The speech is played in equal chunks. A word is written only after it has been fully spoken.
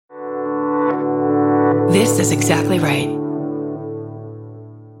This is exactly right.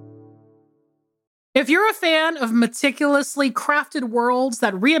 If you're a fan of meticulously crafted worlds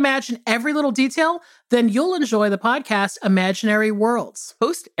that reimagine every little detail, then you'll enjoy the podcast Imaginary Worlds.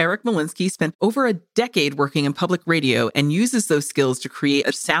 Host Eric Malinsky spent over a decade working in public radio and uses those skills to create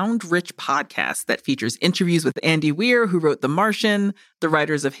a sound-rich podcast that features interviews with Andy Weir, who wrote The Martian, the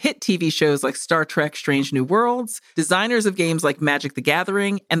writers of hit TV shows like Star Trek Strange New Worlds, designers of games like Magic the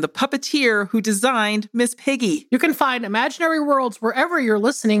Gathering, and the puppeteer who designed Miss Piggy. You can find Imaginary Worlds wherever you're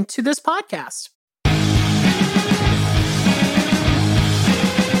listening to this podcast.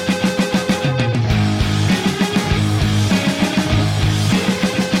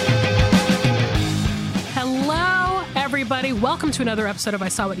 Everybody, welcome to another episode of I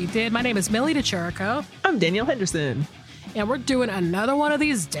Saw What You Did. My name is Millie DeCherico. I'm Danielle Henderson. And we're doing another one of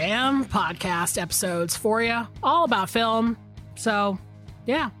these damn podcast episodes for you, all about film. So,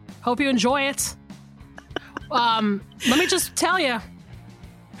 yeah, hope you enjoy it. Let me just tell you,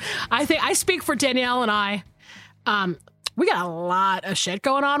 I think I speak for Danielle and I. We got a lot of shit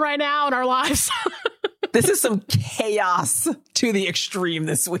going on right now in our lives. This is some chaos to the extreme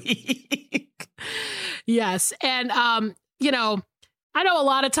this week. Yes. And, I know a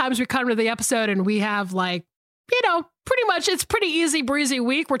lot of times we come to the episode and we have pretty much it's pretty easy breezy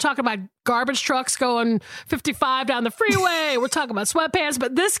week. We're talking about garbage trucks going 55 down the freeway. We're talking about sweatpants,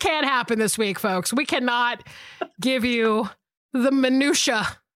 but this can't happen this week, folks. We cannot give you the minutia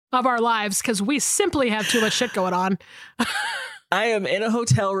of our lives because we simply have too much shit going on. I am in a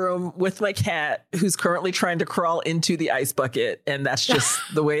hotel room with my cat who's currently trying to crawl into the ice bucket, and that's just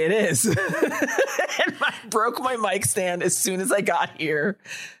the way it is. And I broke my mic stand as soon as I got here.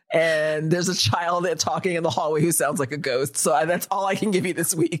 And there's a child talking in the hallway who sounds like a ghost. So that's all I can give you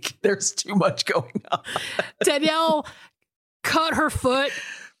this week. There's too much going on. Danielle cut her foot.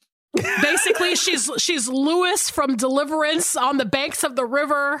 Basically, she's Lewis from Deliverance on the banks of the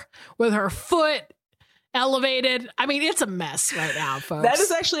river with her foot elevated. I mean, it's a mess right now, folks. That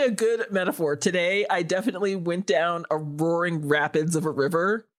is actually a good metaphor. Today, I definitely went down a roaring rapids of a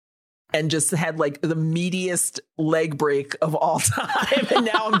river and just had like the meatiest leg break of all time. And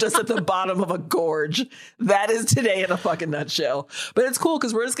now I'm just at the bottom of a gorge. That is today in a fucking nutshell. But it's cool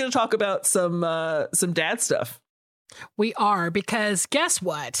because we're just going to talk about some dad stuff. We are, because guess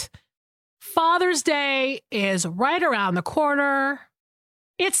what? Father's Day is right around the corner.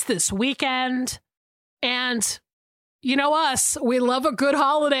 It's this weekend. And you know us, we love a good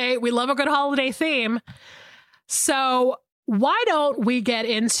holiday. We love a good holiday theme. So why don't we get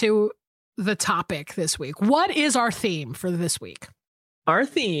into the topic this week? What is our theme for this week? Our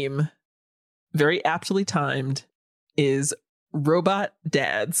theme, very aptly timed, is robot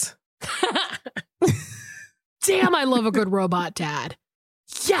dads. Damn, I love a good robot dad.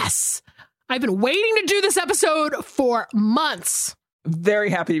 Yes. I've been waiting to do this episode for months. Very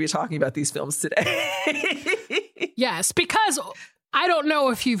happy to be talking about these films today. Yes, because I don't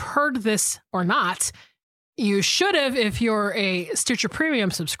know if you've heard this or not. You should have if you're a Stitcher Premium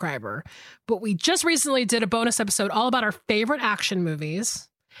subscriber. But we just recently did a bonus episode all about our favorite action movies.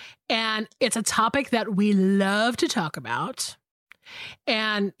 And it's a topic that we love to talk about.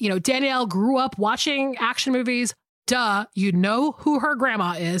 And, Danielle grew up watching action movies. Duh, you know who her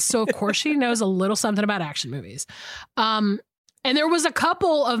grandma is. So, of course, she knows a little something about action movies. And there was a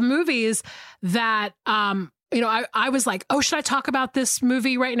couple of movies that, I was like, oh, should I talk about this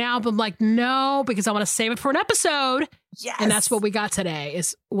movie right now? But I'm like, no, because I want to save it for an episode. Yes. And that's what we got today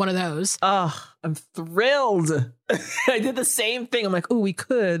is one of those. Oh, I'm thrilled. I did the same thing. I'm like, oh, we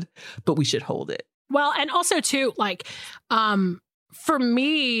could, but we should hold it. Well, and also, too, for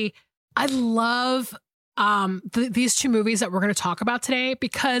me, I love these two movies that we're going to talk about today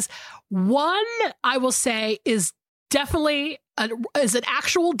because one, I will say, is definitely is an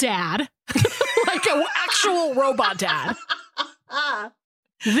actual dad, like an actual robot dad.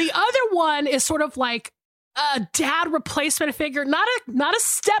 The other one is sort of like a dad replacement figure, not a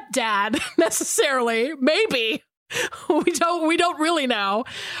stepdad necessarily. Maybe we don't really know,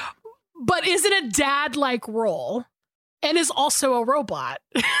 but is it a dad like role and is also a robot?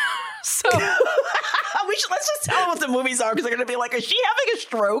 So let's just tell them what the movies are because they're going to be like, is she having a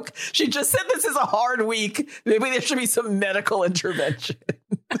stroke? She just said this is a hard week. Maybe there should be some medical intervention.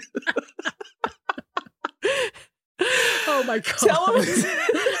 Oh my God. Tell them.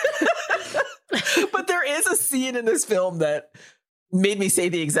 But there is a scene in this film that made me say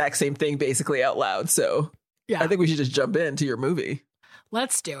the exact same thing basically out loud. So yeah, I think we should just jump into your movie.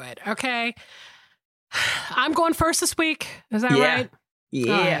 Let's do it. Okay. I'm going first this week. Is that right?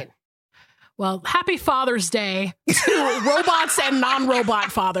 Yeah. All right. Well, happy Father's Day to robots and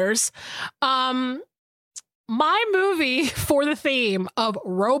non-robot fathers. my movie for the theme of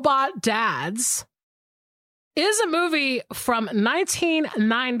robot dads is a movie from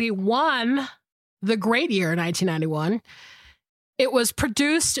 1991, the great year 1991. It was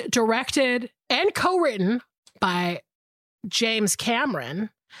produced, directed, and co-written by James Cameron,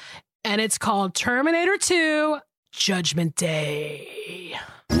 and it's called Terminator 2: Judgment Day.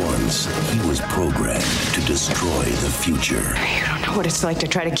 Once, he was programmed to destroy the future. You don't know what it's like to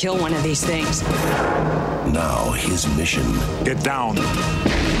try to kill one of these things. Now, his mission... Get down.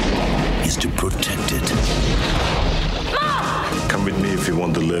 ...is to protect it. Come with me if you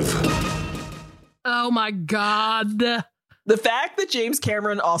want to live. Oh my God. The fact that James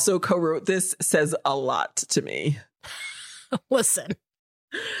Cameron also co-wrote this says a lot to me. Listen,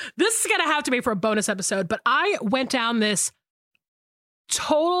 this is going to have to be for a bonus episode, but I went down this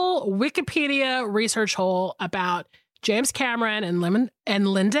total Wikipedia research hole about James Cameron and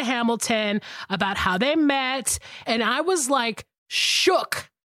Linda Hamilton, about how they met, and I was like shook.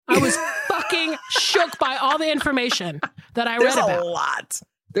 I was fucking shook by all the information that I read about. There's a lot.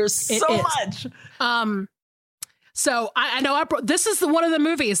 There's so much. So I know this is one of the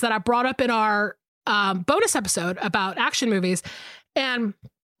movies that I brought up in our bonus episode about action movies, and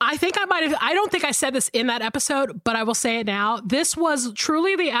I think I don't think I said this in that episode, but I will say it now. This was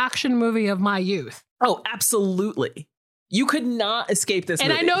truly the action movie of my youth. Oh, absolutely. You could not escape this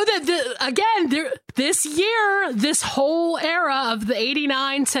movie. And I know that, this year, this whole era of the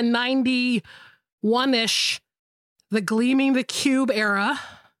 89 to 91-ish, the Gleaming the Cube era.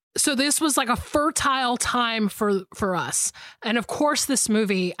 So this was like a fertile time for us. And of course, this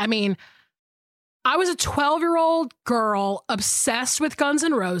movie, I mean, I was a 12-year-old girl obsessed with Guns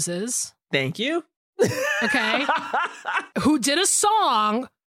N' Roses. Thank you. Okay. Who did a song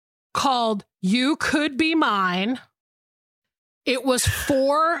called You Could Be Mine. It was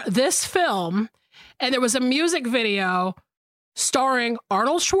for this film, and there was a music video starring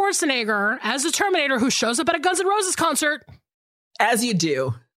Arnold Schwarzenegger as the Terminator, who shows up at a Guns N' Roses concert. As you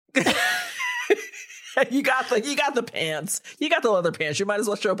do. You got the pants. You got the leather pants. You might as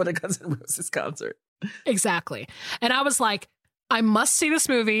well show up at a Guns N' Roses concert. Exactly. And I was like, I must see this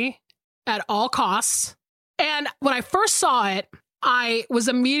movie at all costs. And when I first saw it, I was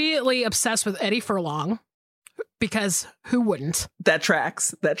immediately obsessed with Eddie Furlong, because who wouldn't? That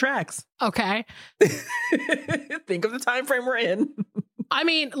tracks. Okay. Think of the time frame we're in. I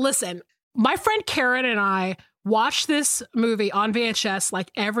mean, listen, my friend Karen and I watched this movie on VHS like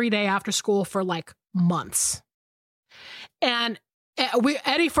every day after school for like months. And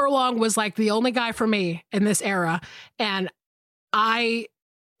Eddie Furlong was like the only guy for me in this era. And I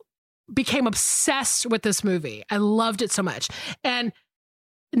became obsessed with this movie. I loved it so much. And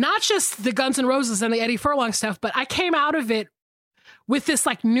not just the Guns N' Roses and the Eddie Furlong stuff, but I came out of it with this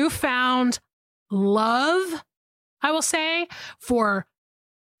like newfound love, I will say, for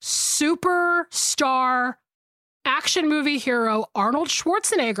superstar action movie hero Arnold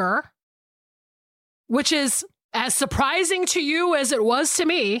Schwarzenegger, which is as surprising to you as it was to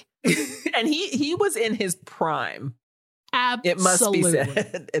me. And he was in his prime. Absolutely. It must be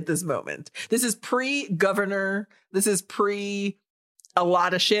said at this moment. This is pre-Governor. This is pre a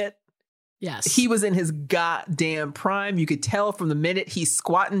lot of shit. Yes. He was in his goddamn prime. You could tell from the minute he's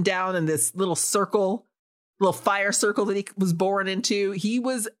squatting down in this little fire circle that he was born into. He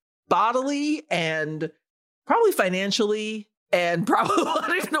was bodily and probably financially, and probably, I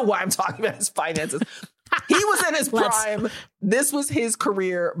don't even know why I'm talking about his finances. He was in his prime. This was his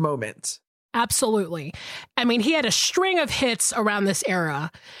career moment. Absolutely. I mean, he had a string of hits around this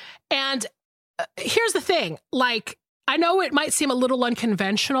era. And here's the thing, like, I know it might seem a little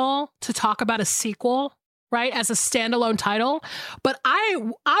unconventional to talk about a sequel, right, as a standalone title, but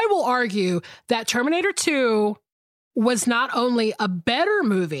I will argue that Terminator 2 was not only a better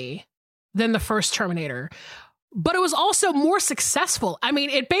movie than the first Terminator, but it was also more successful. I mean,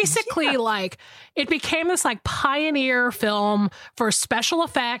 it basically it became this like pioneer film for special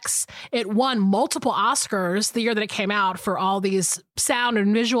effects. It won multiple Oscars the year that it came out for all these sound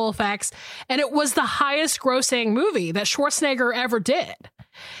and visual effects. And it was the highest grossing movie that Schwarzenegger ever did.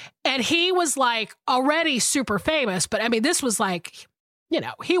 And he was like already super famous. But I mean, this was like, you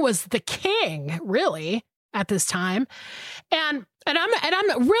know, he was the king really at this time. And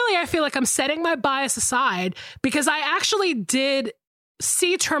I'm really, I feel like I'm setting my bias aside because I actually did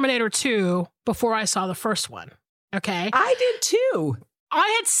see Terminator 2 before I saw the first one. Okay. I did too.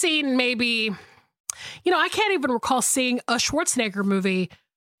 I had seen maybe, you know, I can't even recall seeing a Schwarzenegger movie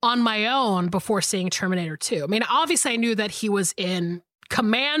on my own before seeing Terminator 2. I mean, obviously I knew that he was in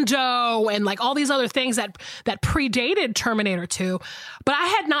Commando and like all these other things that predated Terminator 2, but I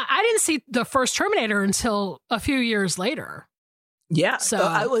I didn't see the first Terminator until a few years later. Yeah.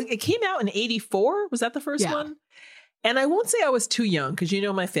 So it came out in 84. Was that the first one? And I won't say I was too young because,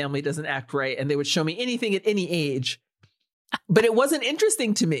 my family doesn't act right and they would show me anything at any age. But it wasn't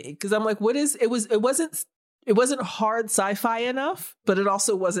interesting to me because I'm like, it wasn't hard sci-fi enough, but it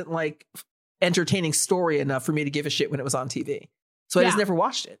also wasn't like entertaining story enough for me to give a shit when it was on TV. So I just never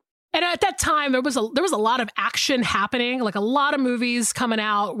watched it. And at that time, there was a lot of action happening, like a lot of movies coming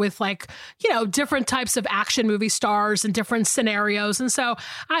out with like, different types of action movie stars and different scenarios. And so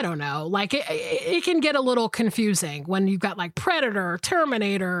I don't know, like it can get a little confusing when you've got like Predator,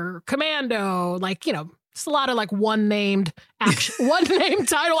 Terminator, Commando, like, it's a lot of like one named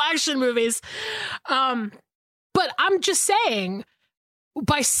title action movies. But I'm just saying,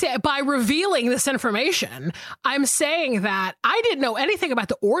 by revealing this information, I'm saying that I didn't know anything about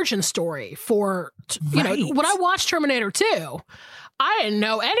the origin story for, when I watched Terminator 2, I didn't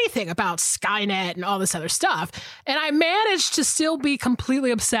know anything about Skynet and all this other stuff. And I managed to still be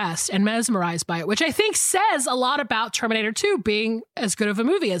completely obsessed and mesmerized by it, which I think says a lot about Terminator 2 being as good of a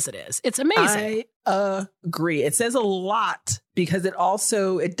movie as it is. It's amazing. I agree. It says a lot because it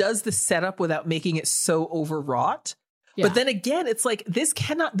does the setup without making it so overwrought. Yeah. But then again, it's like this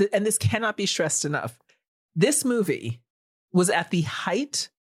cannot be stressed enough. This movie was at the height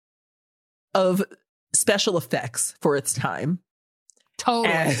of special effects for its time.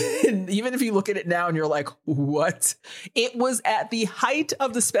 Totally. And even if you look at it now and you're like, what? It was at the height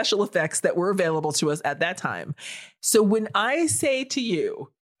of the special effects that were available to us at that time. So when I say to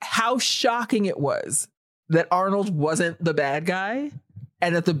you how shocking it was that Arnold wasn't the bad guy,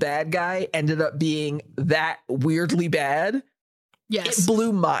 and that the bad guy ended up being that weirdly bad. Yes. It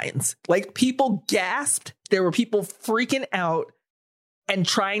blew minds. Like, people gasped. There were people freaking out and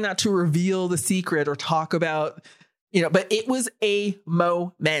trying not to reveal the secret or talk about, but it was a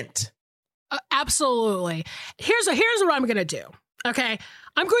moment. Absolutely. Here's what I'm going to do. Okay.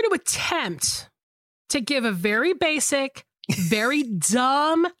 I'm going to attempt to give a very basic, very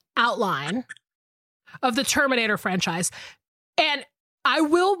dumb outline of the Terminator franchise. And I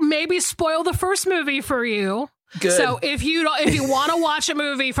will maybe spoil the first movie for you. Good. So if you want to watch a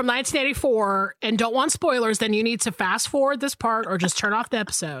movie from 1984 and don't want spoilers, then you need to fast forward this part or just turn off the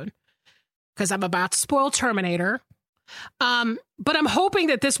episode because I'm about to spoil Terminator. But I'm hoping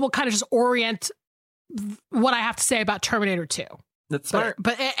that this will kind of just orient what I have to say about Terminator 2. That's smart.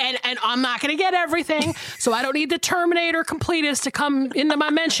 But I'm not going to get everything, so I don't need the Terminator completist to come into my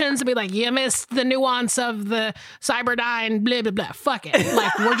mentions and be like, you missed the nuance of the Cyberdyne, blah, blah, blah. Fuck it.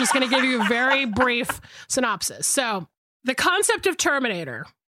 Like, we're just going to give you a very brief synopsis. So the concept of Terminator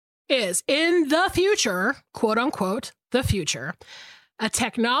is, in the future, quote unquote, the future, a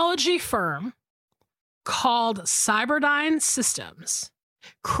technology firm called Cyberdyne Systems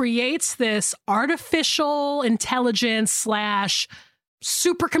creates this artificial intelligence /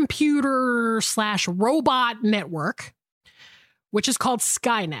 supercomputer / robot network, which is called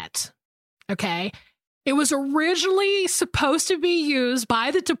Skynet. Okay. It was originally supposed to be used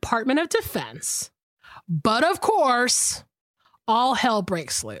by the Department of Defense, but of course, all hell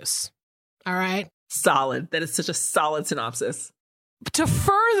breaks loose. All right. Solid. That is such a solid synopsis. To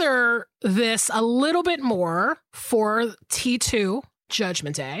further this a little bit more for T2,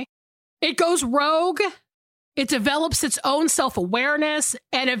 Judgment Day, it goes rogue, it develops its own self-awareness,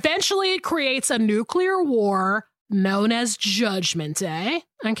 and eventually it creates a nuclear war known as Judgment Day.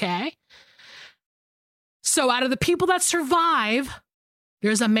 Okay. So out of the people that survive,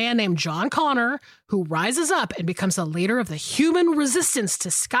 there's a man named John Connor who rises up and becomes a leader of the human resistance to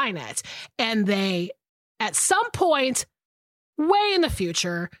Skynet. And they, at some point, way in the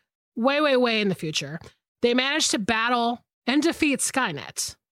future, way in the future, they manage to battle and defeat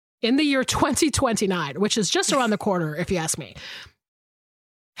Skynet in the year 2029, which is just around the corner, if you ask me.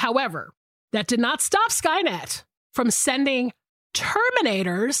 However, that did not stop Skynet from sending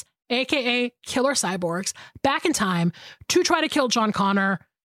Terminators, aka killer cyborgs, back in time to try to kill John Connor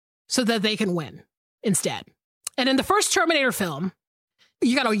so that they can win instead. And in the first Terminator film,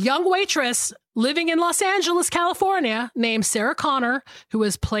 you got a young waitress living in Los Angeles, California, named Sarah Connor, who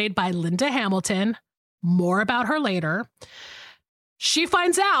is played by Linda Hamilton. More about her later. She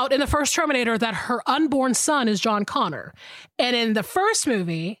finds out in the first Terminator that her unborn son is John Connor. And in the first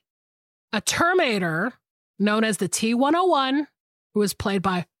movie, a Terminator known as the T-101, who is played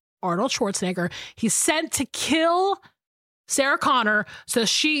by Arnold Schwarzenegger, he's sent to kill Sarah Connor so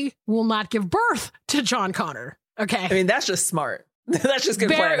she will not give birth to John Connor. Okay. I mean, that's just smart. That's just good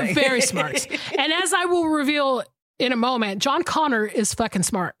planning. Very smart. And as I will reveal in a moment, John Connor is fucking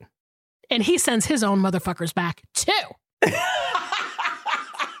smart. And he sends his own motherfuckers back too.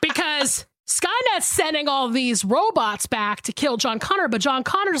 because Skynet's sending all these robots back to kill John Connor, but John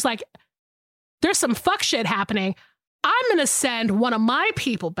Connor's like, there's some fuck shit happening. I'm going to send one of my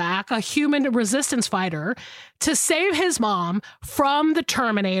people back, a human resistance fighter, to save his mom from the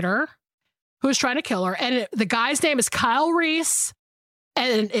Terminator who's trying to kill her. And the guy's name is Kyle Reese.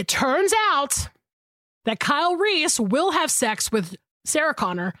 And it turns out that Kyle Reese will have sex with Sarah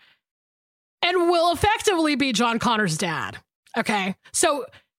Connor and will effectively be John Connor's dad. Okay. So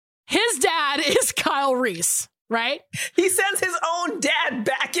his dad is Kyle Reese, right? He sends his own dad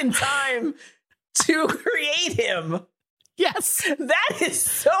back in time to create him. Yes. That is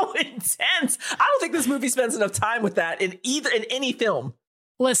so intense. I don't think this movie spends enough time with that in any film.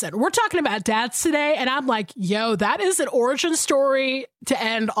 Listen, we're talking about dads today, and I'm like, yo, that is an origin story to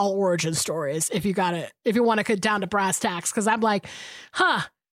end all origin stories if you want to cut down to brass tacks. Because I'm like,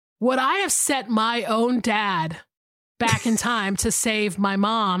 would I have sent my own dad back in time to save my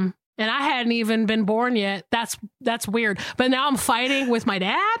mom? And I hadn't even been born yet. That's weird. But now I'm fighting with my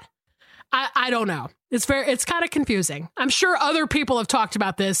dad? I don't know. It's kind of confusing. I'm sure other people have talked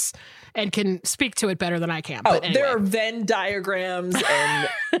about this and can speak to it better than I can. But anyway. There are Venn diagrams and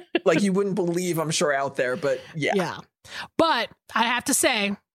like you wouldn't believe, I'm sure, out there. But yeah. Yeah. But I have to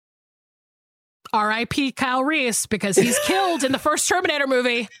say, R.I.P. Kyle Reese, because he's killed in the first Terminator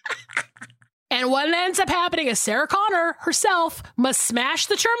movie. And what ends up happening is Sarah Connor herself must smash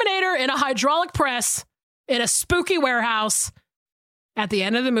the Terminator in a hydraulic press in a spooky warehouse at the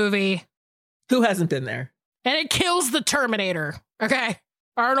end of the movie. Who hasn't been there? And it kills the Terminator. Okay.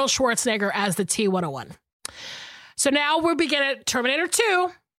 Arnold Schwarzenegger as the T-101. So now we begin at Terminator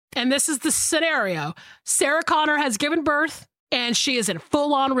 2. And this is the scenario. Sarah Connor has given birth and she is in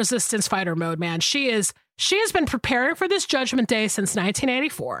full-on resistance fighter mode, man. She has been preparing for this Judgment Day since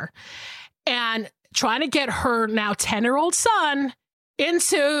 1984 and trying to get her now 10-year-old son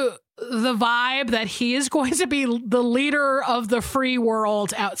into the vibe that he is going to be the leader of the free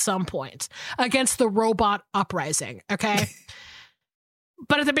world at some point against the robot uprising. Okay.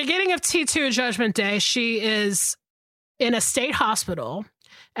 But at the beginning of T2 Judgment Day, she is in a state hospital.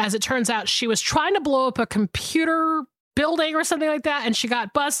 As it turns out, she was trying to blow up a computer building or something like that, and she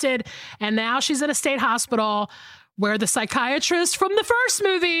got busted. And now she's in a state hospital where the psychiatrist from the first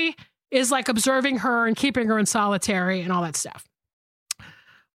movie is like observing her and keeping her in solitary and all that stuff.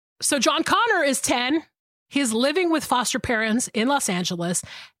 So John Connor is 10. He's living with foster parents in Los Angeles,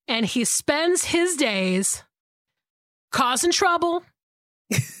 and he spends his days causing trouble,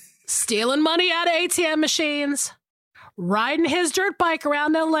 stealing money out of ATM machines, riding his dirt bike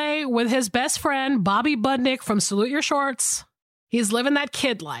around LA with his best friend, Bobby Budnick from Salute Your Shorts. He's living that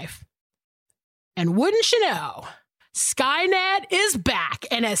kid life. And wouldn't you know, Skynet is back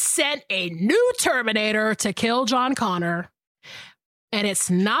and has sent a new Terminator to kill John Connor. And it's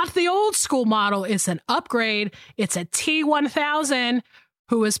not the old school model. It's an upgrade. It's a T-1000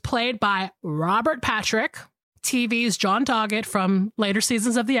 who is played by Robert Patrick, TV's John Doggett from later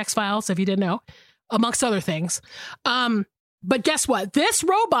seasons of The X-Files, if you didn't know, amongst other things. But guess what? This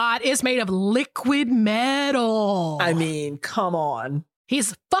robot is made of liquid metal. I mean, come on.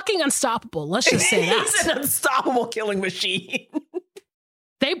 He's fucking unstoppable. Let's just say that. He's an unstoppable killing machine.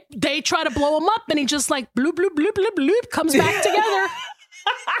 They try to blow him up and he just like bloop, bloop, bloop, bloop, bloop, comes back together.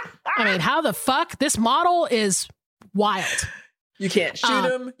 I mean, how the fuck? This model is wild. You can't shoot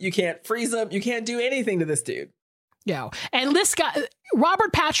him. You can't freeze him. You can't do anything to this dude. Yo. And this guy,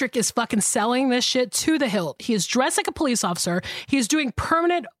 Robert Patrick, is fucking selling this shit to the hilt. He is dressed like a police officer. He's doing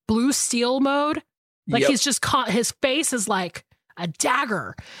permanent blue steel mode. Like he's just his face is like a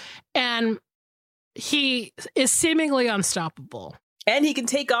dagger. And he is seemingly unstoppable. And he can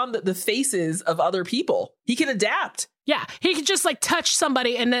take on the faces of other people. He can adapt. Yeah, he can just like touch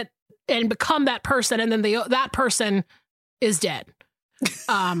somebody and become that person, and then that person is dead.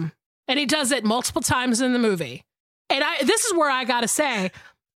 And he does it multiple times in the movie. And this is where I gotta say,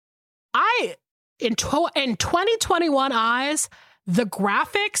 in 2021 eyes, the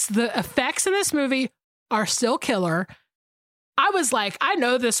graphics, the effects in this movie are still killer. I was like, I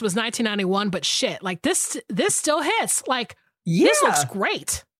know this was 1991, but shit, like this still hits. Like, yeah. This looks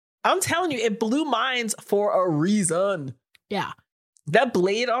great. I'm telling you, it blew minds for a reason. Yeah. That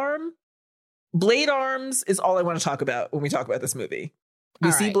blade arms is all I want to talk about when we talk about this movie.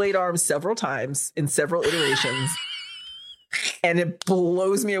 We see blade arms several times in several iterations. And it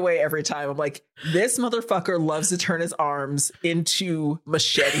blows me away every time. I'm like, this motherfucker loves to turn his arms into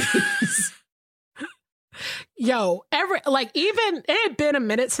machetes. Yo, even it had been a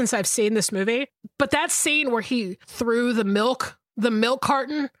minute since I've seen this movie, but that scene where he threw the milk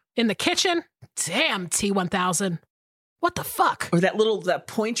carton in the kitchen, damn, T-1000. What the fuck? Or that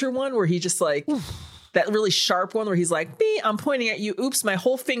pointer one where he just like, that really sharp one where he's like, I'm pointing at you. Oops, my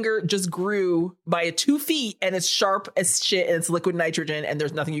whole finger just grew by 2 feet and it's sharp as shit and it's liquid nitrogen and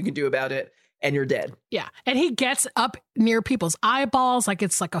there's nothing you can do about it and you're dead. Yeah. And he gets up near people's eyeballs like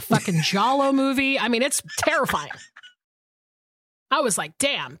it's like a fucking Giallo movie. I mean, it's terrifying. I was like,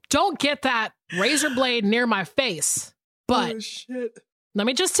 damn, don't get that razor blade near my face. But let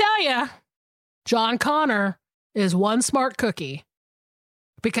me just tell you, John Connor is one smart cookie,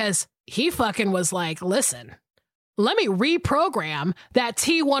 because he fucking was like, listen, let me reprogram that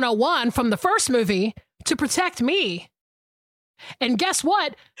T-101 from the first movie to protect me. And guess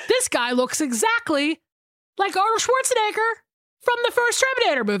what? This guy looks exactly like Arnold Schwarzenegger from the first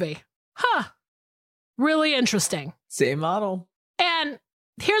Terminator movie. Huh. Really interesting. Same model. And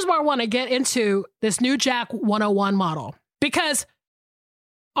here's where I want to get into this new Jack 101 model, because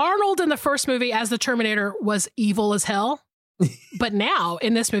Arnold in the first movie as the Terminator was evil as hell. But now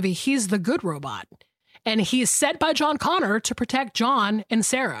in this movie, he's the good robot, and he's sent by John Connor to protect John and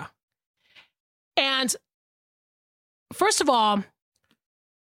Sarah. And first of all,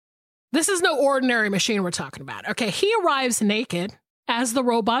 this is no ordinary machine we're talking about. Okay, he arrives naked, as the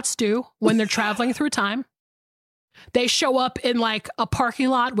robots do when they're traveling through time. They show up in like a parking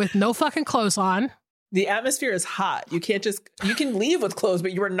lot with no fucking clothes on. The atmosphere is hot. You can leave with clothes,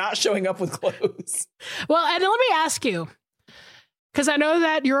 but you are not showing up with clothes. Well, and let me ask you, because I know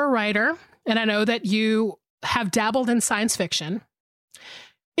that you're a writer and I know that you have dabbled in science fiction.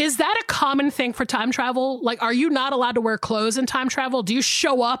 Is that a common thing for time travel? Like, are you not allowed to wear clothes in time travel? Do you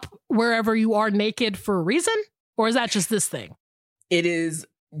show up wherever you are naked for a reason? Or is that just this thing? It is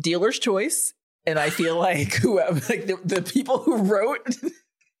dealer's choice. And I feel like the people who wrote...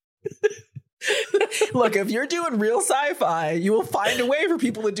 Look, if you're doing real sci-fi, you will find a way for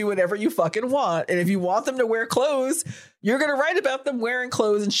people to do whatever you fucking want. And if you want them to wear clothes, you're going to write about them wearing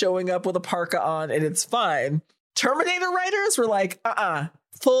clothes and showing up with a parka on, and it's fine. Terminator writers were like,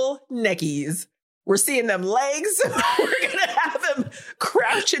 full neckies. We're seeing them legs. We're going to have them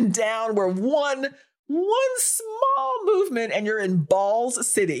crouching down where one small movement and you're in Balls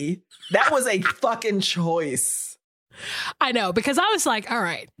City. That was a fucking choice. I know, because I was like, all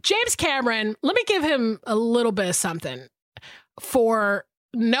right, James Cameron, let me give him a little bit of something for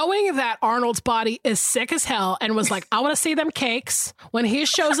knowing that Arnold's body is sick as hell, and was like, I want to see them cakes when he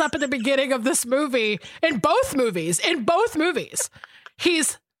shows up at the beginning of this movie. In both movies,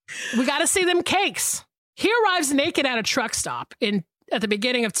 we got to see them cakes. He arrives naked at a truck stop at the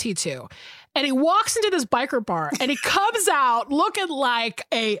beginning of T2. And he walks into this biker bar and he comes out looking like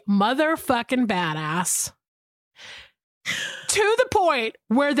a motherfucking badass. To the point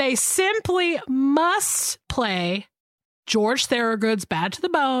where they simply must play George Thorogood's Bad to the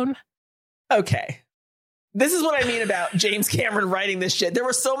Bone. Okay. This is what I mean about James Cameron writing this shit. There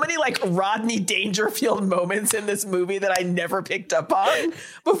were so many like Rodney Dangerfield moments in this movie that I never picked up on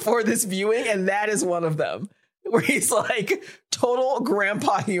before this viewing. And that is one of them, where he's like total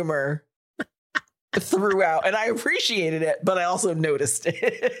grandpa humor throughout, and I appreciated it, but I also noticed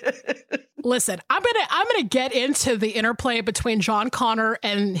it. Listen, I'm gonna get into the interplay between John Connor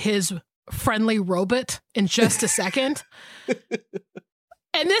and his friendly robot in just a second.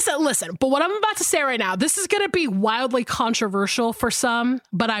 And listen, but what I'm about to say right now, this is gonna be wildly controversial for some,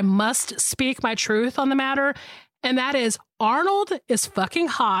 but I must speak my truth on the matter, and that is Arnold is fucking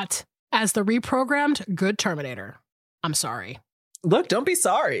hot as the reprogrammed good Terminator. I'm sorry. Look, don't be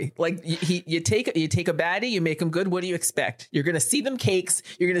sorry. Like you take a baddie, you make him good. What do you expect? You're going to see them cakes.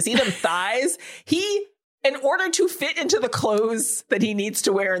 You're going to see them thighs. In order to fit into the clothes that he needs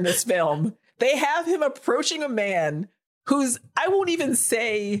to wear in this film, they have him approaching a man who's, I won't even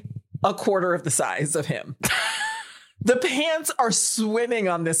say a quarter of the size of him. The pants are swimming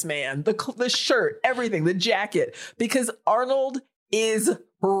on this man, the shirt, everything, the jacket, because Arnold is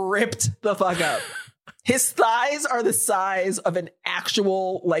ripped the fuck up. His thighs are the size of an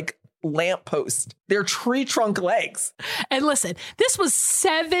actual, like, lamppost. They're tree trunk legs. And listen, this was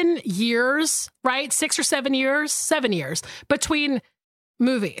 7 years, right? 6 or 7 years? 7 years between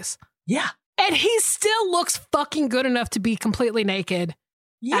movies. Yeah. And he still looks fucking good enough to be completely naked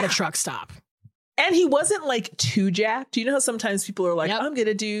at a truck stop. And he wasn't like too jacked. You know how sometimes people are like,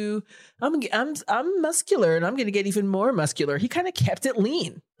 Yep. I'm muscular and I'm going to get even more muscular. He kind of kept it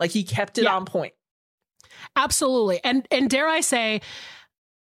lean. Like he kept it on point. Absolutely. And dare I say,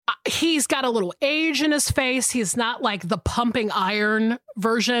 he's got a little age in his face. He's not like the pumping iron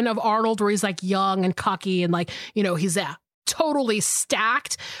version of Arnold where he's like young and cocky and like, you know, he's totally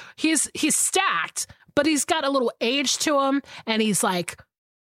stacked. He's stacked, but he's got a little age to him, and he's like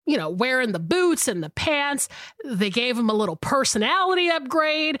wearing the boots and the pants. They gave him a little personality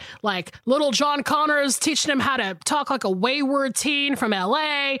upgrade. Like little John Connor is teaching him how to talk like a wayward teen from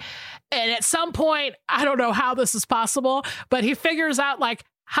LA. And at some point, I don't know how this is possible, but he figures out like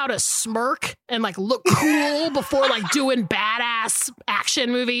how to smirk and like look cool before like doing badass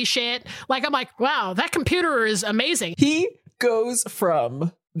action movie shit. Like, I'm like, wow, that computer is amazing. He goes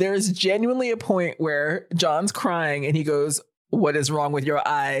from, there's genuinely a point where John's crying and he goes, "What is wrong with your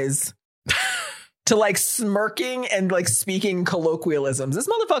eyes?" to like smirking and like speaking colloquialisms. This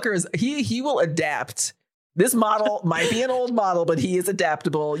motherfucker is, he will adapt. This model might be an old model, but he is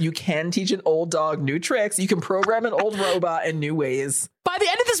adaptable. You can teach an old dog new tricks. You can program an old robot in new ways. By the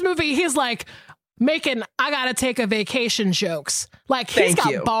end of this movie, he's like making "I gotta take a vacation" jokes. Like he's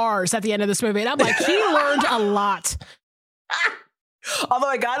got bars at the end of this movie. And I'm like, he learned a lot. Although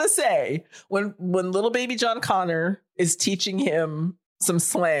I gotta say, when little baby John Connor is teaching him some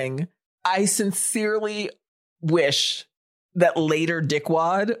slang, I sincerely wish that later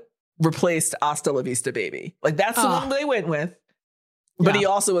Dickwad replaced "Hasta la vista, baby." Like that's the one they went with. But he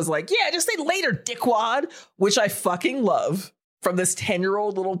also was like, "Yeah, just say later Dickwad," which I fucking love from this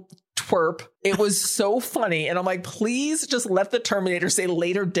 10-year-old little twerp. It was so funny. And I'm like, please just let the Terminator say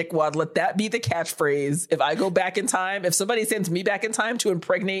later Dickwad. Let that be the catchphrase. If I go back in time, if somebody sends me back in time to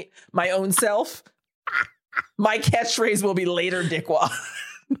impregnate my own self, my catchphrase will be later Dickwad.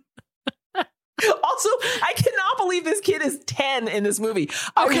 Also, I cannot believe this kid is 10 in this movie.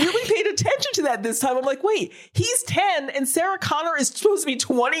 I really paid attention to that this time. I'm like, wait, he's 10 and Sarah Connor is supposed to be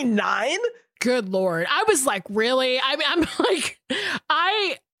 29? Good Lord. I was like, really? I mean, I'm like,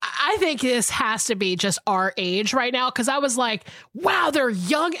 I think this has to be just our age right now, because I was like, wow, they're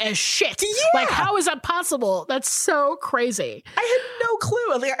young as shit. Yeah. Like, how is that possible? That's so crazy. I had no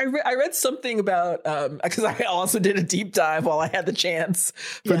clue. Like, I read something about, because I also did a deep dive while I had the chance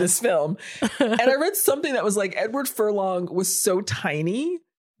for this film. And I read something that was like, Edward Furlong was so tiny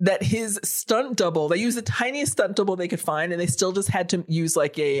that his stunt double, they used the tiniest stunt double they could find, and they still just had to use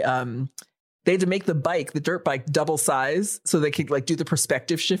like a, they had to make the dirt bike double size so they could like do the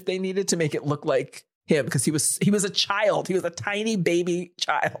perspective shift they needed to make it look like him, because he was a child. He was a tiny baby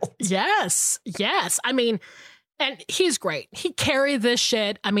child. Yes. I mean, and he's great. He carried this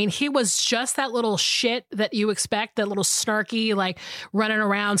shit. I mean, he was just that little shit that you expect, that little snarky, like running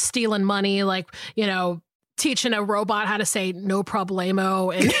around stealing money, like, teaching a robot how to say "no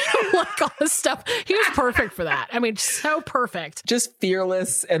problemo" and like all this stuff. He was perfect for that. I mean, so perfect. Just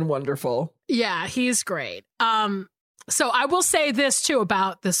fearless and wonderful. Yeah, he's great. So I will say this too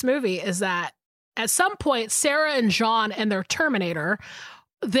about this movie is that at some point, Sarah and John and their Terminator,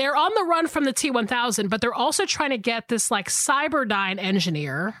 they're on the run from the T-1000, but they're also trying to get this like Cyberdyne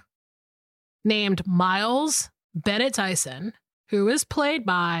engineer named Miles Bennett Dyson, who is played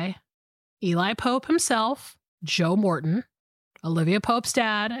by Eli Pope himself, Joe Morton, Olivia Pope's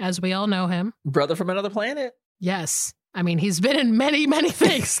dad, as we all know him. Brother from another planet. Yes. I mean, he's been in many, many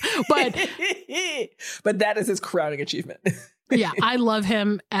things, but but that is his crowning achievement. Yeah, I love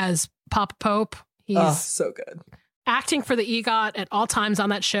him as Papa Pope. He's so good. Acting for the EGOT at all times on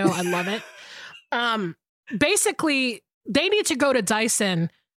that show. I love it. Basically, they need to go to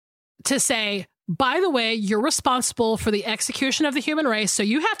Dyson to say, by the way, you're responsible for the execution of the human race, so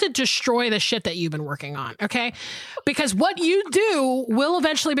you have to destroy the shit that you've been working on, okay? Because what you do will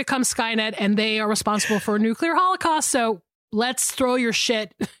eventually become Skynet, and they are responsible for a nuclear holocaust, so let's throw your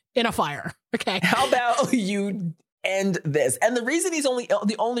shit in a fire, okay? How about you end this? And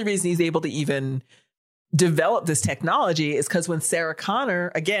the only reason he's able to even develop this technology is because when Sarah Connor,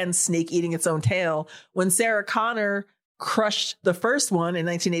 again, snake eating its own tail, when Sarah Connor crushed the first one in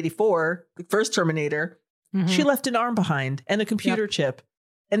 1984, the first Terminator, she left an arm behind and a computer chip.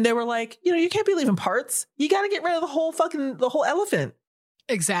 And they were like, you can't be leaving parts. You got to get rid of the whole elephant.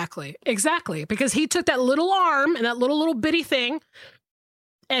 Exactly. Because he took that little arm and that little bitty thing,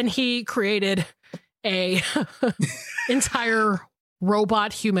 and he created a entire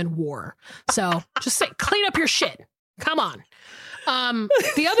robot human war. So just say, clean up your shit. Come on.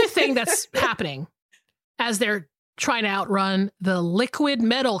 The other thing that's happening as they're trying to outrun the liquid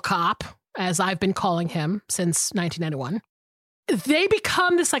metal cop, as I've been calling him since 1991, they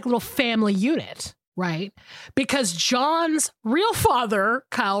become this like little family unit, right? Because John's real father,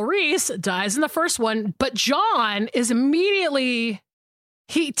 Kyle Reese, dies in the first one, but John is immediately,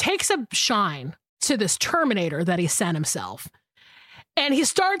 he takes a shine to this Terminator that he sent himself. And he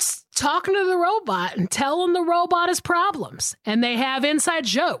starts talking to the robot and telling the robot his problems. And they have inside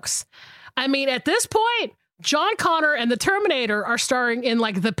jokes. I mean, at this point, John Connor and the Terminator are starring in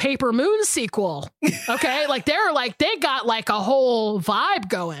like the Paper Moon sequel. Okay. Like they got like a whole vibe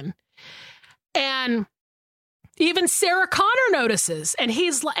going. And even Sarah Connor notices, and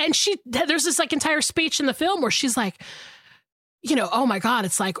there's this like entire speech in the film where she's like, you know, oh my God,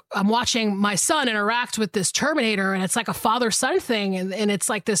 it's like I'm watching my son interact with this Terminator, and it's like a father-son thing. And it's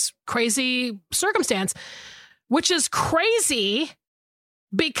like this crazy circumstance, which is crazy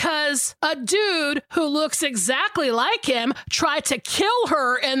because a dude who looks exactly like him tried to kill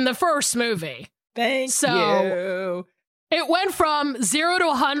her in the first movie. Thank you. It went from 0 to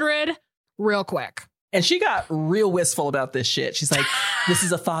 100 real quick. And she got real wistful about this shit. She's like, this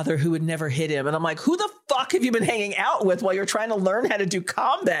is a father who would never hit him. And I'm like, who the fuck have you been hanging out with while you're trying to learn how to do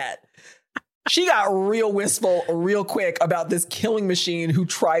combat? She got real wistful real quick about this killing machine who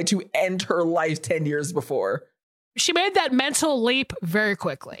tried to end her life 10 years before. She made that mental leap very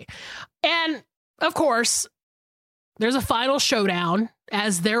quickly. And of course, there's a final showdown,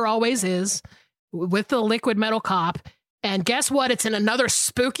 as there always is, with the liquid metal cop. And guess what? It's in another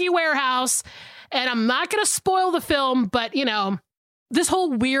spooky warehouse. And I'm not going to spoil the film, but, you know, this whole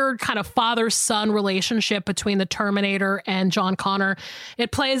weird kind of father-son relationship between the Terminator and John Connor,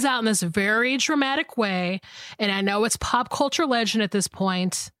 it plays out in this very dramatic way. And I know it's pop culture legend at this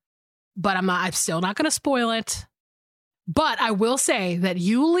point, but I'm still not going to spoil it. But I will say that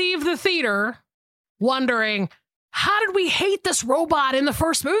you leave the theater wondering, how did we hate this robot in the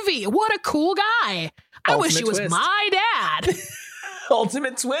first movie? What a cool guy. I wish he was my dad.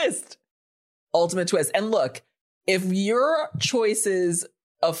 Ultimate twist. Ultimate twist. And look, if your choices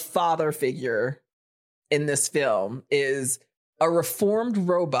of father figure in this film is a reformed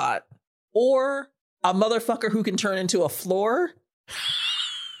robot or a motherfucker who can turn into a floor,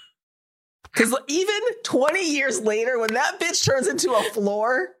 because even 20 years later, when that bitch turns into a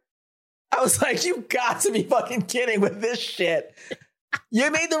floor, I was like, you got to be fucking kidding with this shit.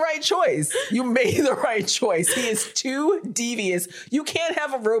 You made the right choice. You made the right choice. He is too devious. You can't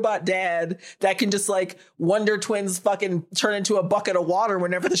have a robot dad that can just like Wonder Twins fucking turn into a bucket of water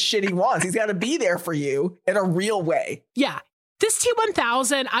whenever the shit he wants. He's got to be there for you in a real way. Yeah. This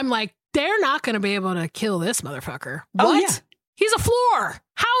T-1000, I'm like, they're not going to be able to kill this motherfucker. What? Oh, yeah. He's a floor.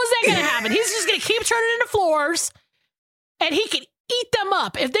 How is that going to happen? He's just going to keep turning into floors, and he can eat them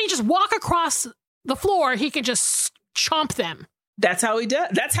up. If they just walk across the floor, he can just chomp them. That's how he does.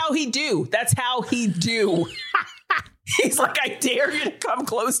 That's how he do. That's how he do. He's like, I dare you to come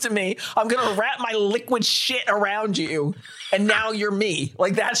close to me. I'm going to wrap my liquid shit around you. And now you're me.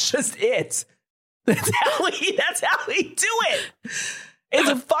 Like, that's just it. That's how he do it. It's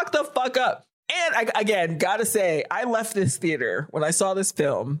a fuck the fuck up. And I, again, gotta say, I left this theater when I saw this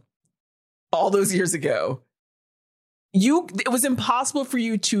film all those years ago. It was impossible for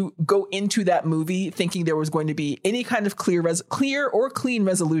you to go into that movie thinking there was going to be any kind of clear or clean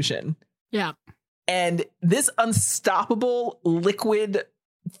resolution. Yeah. And this unstoppable liquid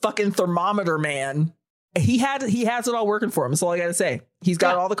fucking thermometer man, he has it all working for him. That's all I got to say. He's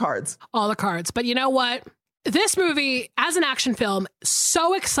got all the cards. All the cards. But you know what? This movie, as an action film,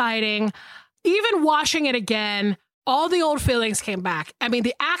 so exciting. Even watching it again, all the old feelings came back. I mean,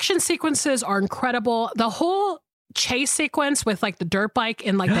 the action sequences are incredible. The whole chase sequence with like the dirt bike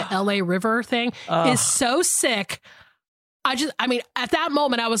in like the LA River thing is so sick. I mean, at that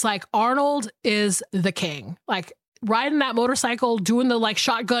moment, I was like, Arnold is the king. Like riding that motorcycle, doing the like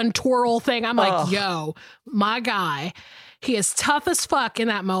shotgun twirl thing. I'm like, yo, my guy. He is tough as fuck in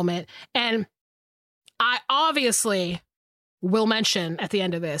that moment. And I obviously will mention at the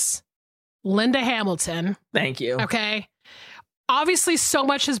end of this, Linda Hamilton. Thank you. Okay. Obviously, so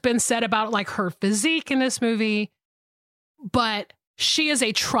much has been said about like her physique in this movie, but she is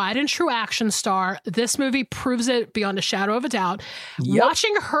a tried and true action star. This movie proves it beyond a shadow of a doubt. Yep.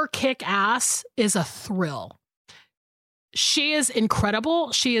 Watching her kick ass is a thrill. She is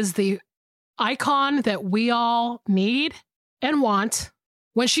incredible. She is the icon that we all need and want.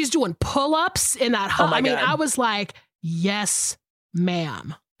 When she's doing pull-ups in that hut, God. I was like, yes,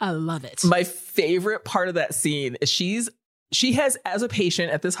 ma'am. I love it. My favorite part of that scene is she has, as a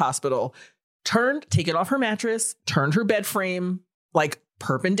patient at this hospital, taken off her mattress, turned her bed frame like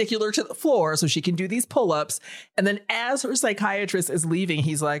perpendicular to the floor so she can do these pull-ups. And then as her psychiatrist is leaving,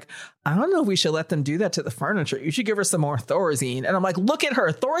 he's like, I don't know if we should let them do that to the furniture. You should give her some more Thorazine. And I'm like, look at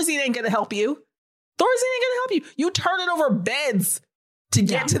her. Thorazine ain't going to help you. Thorazine ain't going to help you. You turn it over beds to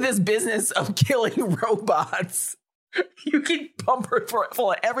get to this business of killing robots. You can pump her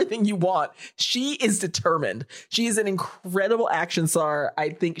full of everything you want. She is determined. She is an incredible action star. I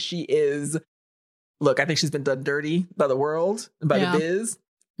think she is. Look, I think she's been done dirty by the world and by the biz.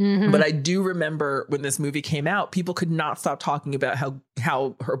 But I do remember when this movie came out, people could not stop talking about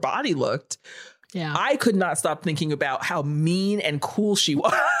how her body looked. Yeah. I could not stop thinking about how mean and cool she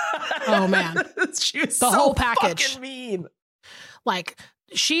was. Oh, man. She was The so whole package. fucking mean. Like,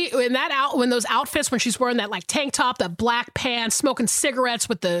 when those outfits, when she's wearing that like tank top, that black pants, smoking cigarettes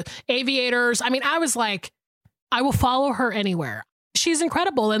with the aviators. I mean, I was like, I will follow her anywhere. She's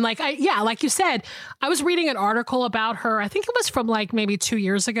incredible. And like you said, I was reading an article about her. I think it was from like maybe 2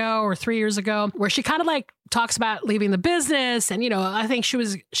 years ago or 3 years ago, where she kind of like talks about leaving the business. And, I think she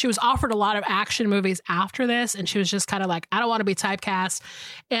was offered a lot of action movies after this. And she was just kind of like, I don't want to be typecast.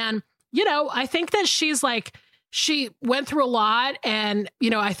 And, I think that she's like, she went through a lot, and,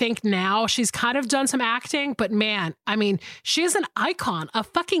 I think now she's kind of done some acting, but man, I mean, she's an icon, a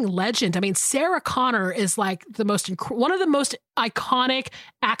fucking legend. I mean, Sarah Connor is like one of the most iconic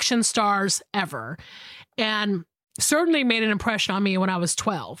action stars ever. And certainly made an impression on me when I was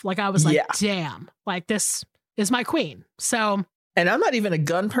 12. Like, I was like, damn, like this is my queen. So, and I'm not even a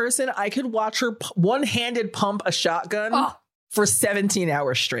gun person. I could watch her one-handed pump a shotgun for 17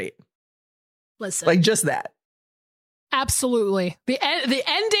 hours straight. Listen, like just that. Absolutely. The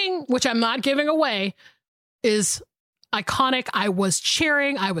ending, which I'm not giving away, is iconic. I was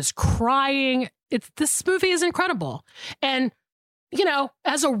cheering. I was crying. This movie is incredible. And,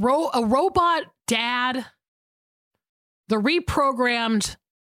 as a robot dad, the reprogrammed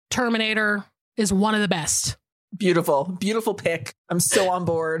Terminator is one of the best. Beautiful, beautiful pick. I'm so on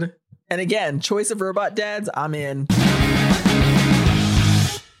board. And again, choice of robot dads, I'm in.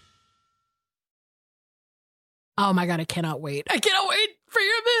 Oh my God, I cannot wait. I cannot wait for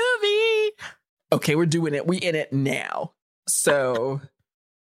your movie. Okay, we're doing it. We in it now. So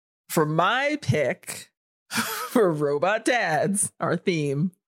for my pick for Robot Dads, our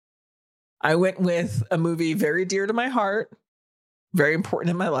theme, I went with a movie very dear to my heart, very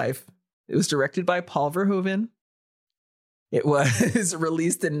important in my life. It was directed by Paul Verhoeven. It was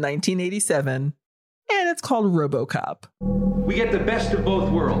released in 1987, and it's called RoboCop. We get the best of both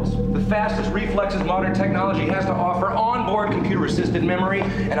worlds. The fastest reflexes modern technology has to offer, onboard computer-assisted memory,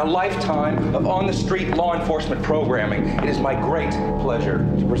 and a lifetime of on-the-street law enforcement programming. It is my great pleasure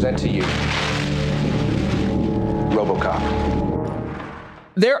to present to you RoboCop.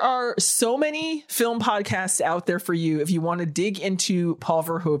 There are so many film podcasts out there for you if you want to dig into Paul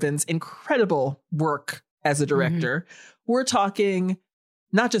Verhoeven's incredible work as a director. We're talking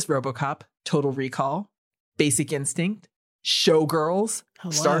not just RoboCop, Total Recall, Basic Instinct, Showgirls,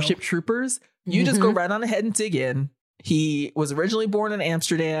 Starship Troopers. You just go right on ahead and dig in. He was originally born in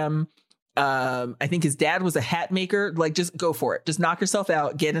Amsterdam. I think his dad was a hat maker. Like, just go for it. Just knock yourself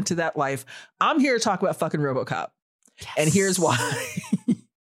out. Get into that life. I'm here to talk about fucking RoboCop. Yes. And here's why.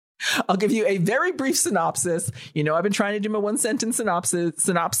 I'll give you a very brief synopsis. I've been trying to do my one sentence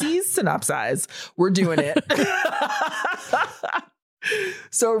synopsize. We're doing it.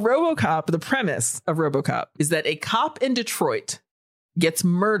 So RoboCop, the premise of RoboCop is that a cop in Detroit gets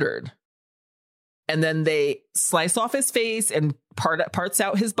murdered, and then they slice off his face and parts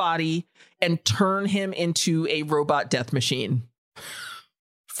out his body and turn him into a robot death machine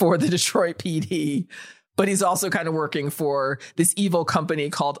for the Detroit PD. But he's also kind of working for this evil company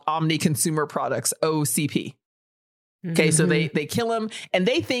called Omni Consumer Products, OCP. Okay, so they kill him, and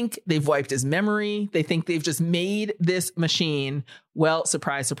they think they've wiped his memory. They think they've just made this machine. Well,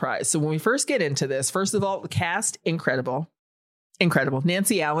 surprise, surprise. So when we first get into this, first of all, the cast, incredible.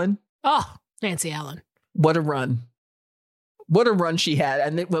 Nancy Allen. Oh, Nancy Allen. What a run. What a run she had.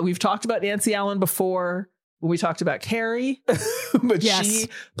 And we've talked about Nancy Allen before when we talked about Carrie, but she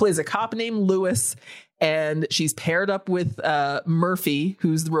plays a cop named Lewis. And she's paired up with Murphy,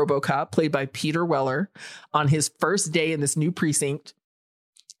 who's the RoboCop, played by Peter Weller, on his first day in this new precinct.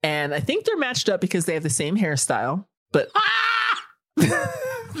 And I think they're matched up because they have the same hairstyle. But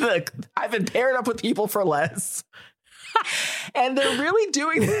look, I've been paired up with people for less. And they're really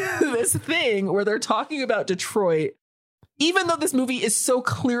doing this thing where they're talking about Detroit. Even though this movie is so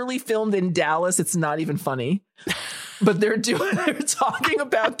clearly filmed in Dallas, it's not even funny. But they're talking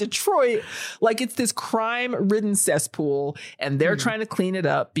about Detroit like it's this crime-ridden cesspool, and they're trying to clean it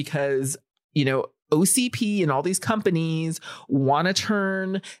up because, OCP and all these companies want to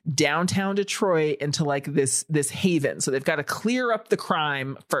turn downtown Detroit into like this haven. So they've got to clear up the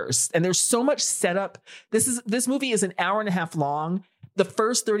crime first. And there's so much setup. This movie is an hour and a half long. The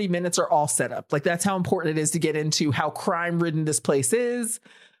first 30 minutes are all set up. Like, that's how important it is to get into how crime-ridden this place is.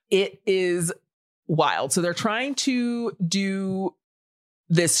 It is wild. So they're trying to do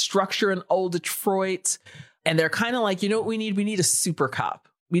this structure in old Detroit, and they're kind of like, you know what we need? We need a super cop.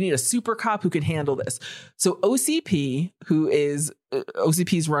 We need a super cop who can handle this. So OCP,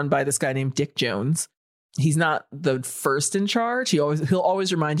 OCP's run by this guy named Dick Jones. He's not the first in charge. He'll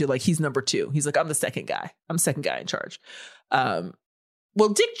always remind you like he's number 2. He's like, I'm the second guy. I'm the second guy in charge. Well,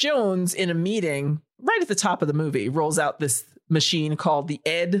 Dick Jones in a meeting right at the top of the movie rolls out this machine called the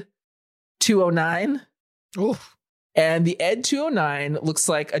Ed 209. Oof. And the Ed 209 looks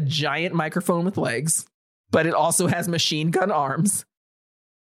like a giant microphone with legs, but it also has machine gun arms.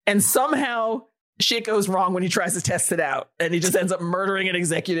 And somehow shit goes wrong when he tries to test it out. And he just ends up murdering an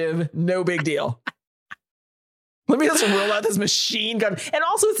executive. No big deal. Let me just roll out this machine gun. And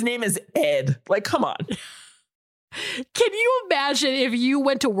also its name is Ed. Like, come on. Can you imagine if you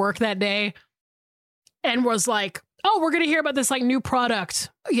went to work that day and was like, oh, we're going to hear about this like new product.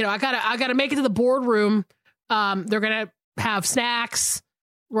 You know, I gotta make it to the boardroom. They're going to have snacks.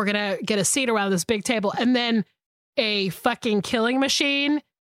 We're going to get a seat around this big table. And then a fucking killing machine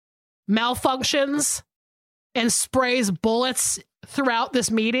malfunctions and sprays bullets throughout this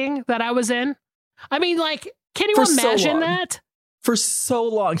meeting that I was in. I mean, like, can you imagine that? For so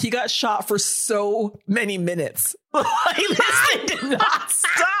long. He got shot for so many minutes. Like, this thing did not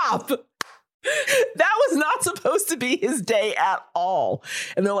stop. That was not supposed to be his day at all.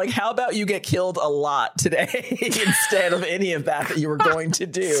 And they're like, how about you get killed a lot today instead of any of that you were going to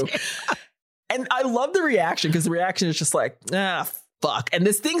do? And I love the reaction because the reaction is just like, fuck. And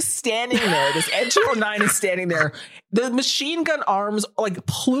this thing's standing there. This Ed 209 is standing there. The machine gun arms are like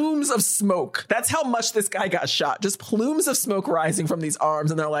plumes of smoke. That's how much this guy got shot. Just plumes of smoke rising from these arms.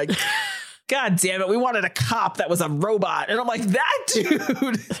 And they're like, God damn it. We wanted a cop that was a robot. And I'm like, that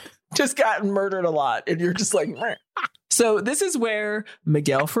dude just got murdered a lot. And you're just like, meh. So this is where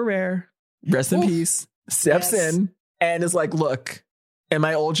Miguel Ferrer, rest in peace, steps in and is like, look, in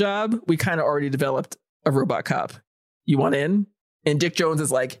my old job, we kind of already developed a robot cop. You want in? And Dick Jones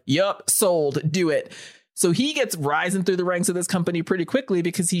is like, yup, sold, do it. So he gets rising through the ranks of this company pretty quickly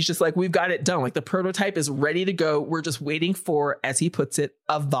because he's just like, we've got it done. Like the prototype is ready to go. We're just waiting for, as he puts it,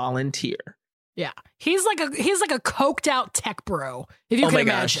 a volunteer. Yeah. He's like a coked out tech bro, if you can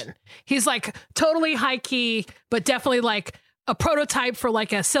imagine. Gosh. He's like totally high key, but definitely like a prototype for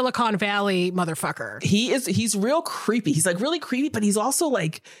like a Silicon Valley motherfucker. He's real creepy. He's like really creepy, but he's also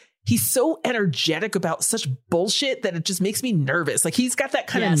like, he's so energetic about such bullshit that it just makes me nervous. Like he's got that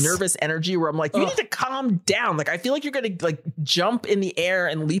kind of nervous energy where I'm like, you need to calm down. Like I feel like you're going to like jump in the air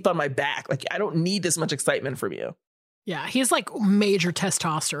and leap on my back. Like I don't need this much excitement from you. Yeah, he's like major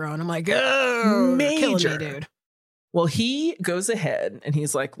testosterone. I'm like, oh, killing me, dude. Well, he goes ahead and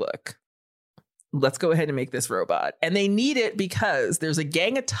he's like, look, let's go ahead and make this robot. And they need it because there's a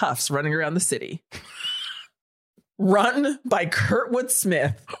gang of toughs running around the city. Run by Kurtwood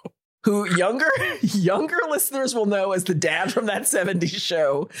Smith, who younger listeners will know as the dad from that 70s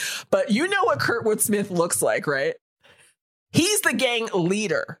show. But you know what Kurtwood Smith looks like, right? He's the gang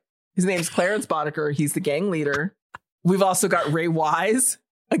leader. His name's Clarence Boddicker. He's the gang leader. We've also got Ray Wise,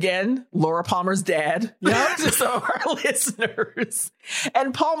 again, Laura Palmer's dad, to some of our listeners.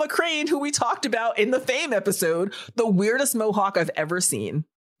 And Paul McCrane, who we talked about in the Fame episode, the weirdest mohawk I've ever seen.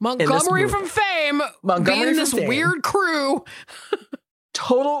 Montgomery from Fame, being this weird crew.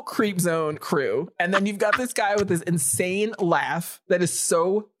 Total creep zone crew. And then you've got this guy with this insane laugh that is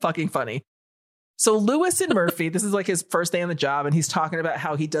so fucking funny. So Lewis and Murphy, this is like his first day on the job, and he's talking about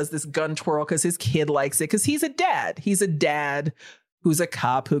how he does this gun twirl because his kid likes it because he's a dad. He's a dad who's a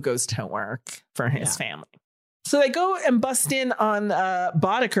cop who goes to work for his family. So they go and bust in on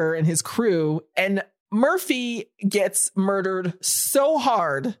Boddicker and his crew, and Murphy gets murdered so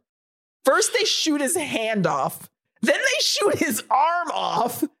hard. First, they shoot his hand off. Then they shoot his arm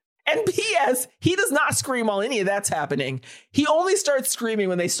off. And P.S., he does not scream while any of that's happening. He only starts screaming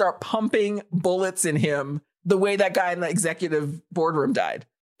when they start pumping bullets in him the way that guy in the executive boardroom died.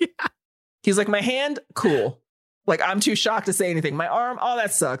 Yeah. He's like, my hand, cool. Like, I'm too shocked to say anything. My arm, oh,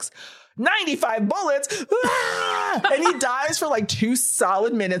 that sucks. 95 bullets. Ah! And he dies for like 2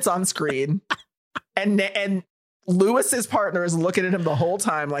 solid minutes on screen. And Lewis's partner is looking at him the whole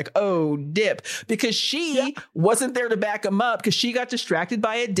time like, oh, dip, because she wasn't there to back him up because she got distracted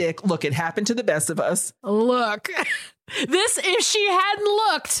by a dick. Look, it happened to the best of us. Look, if she hadn't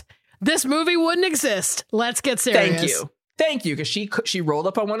looked, this movie wouldn't exist. Let's get serious. Thank you. Because she rolled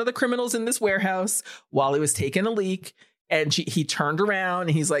up on one of the criminals in this warehouse while he was taking a leak. And he turned around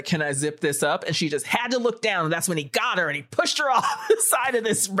and he's like, can I zip this up? And she just had to look down. And that's when he got her and he pushed her off the side of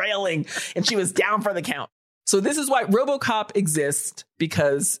this railing and she was down for the count. So this is why RoboCop exists,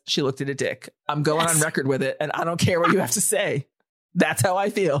 because she looked at a dick. I'm going on record with it, and I don't care what you have to say. That's how I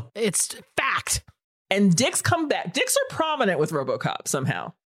feel. It's fact. And dicks come back. Dicks are prominent with RoboCop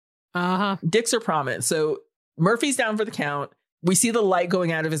somehow. Dicks are prominent. So Murphy's down for the count. We see the light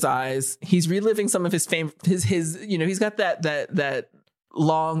going out of his eyes. He's reliving some of his fame. His he's got that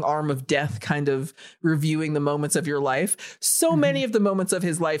long arm of death kind of reviewing the moments of your life. So many of the moments of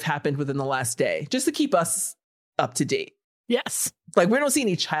his life happened within the last day, just to keep us up to date. Yes. Like, we don't see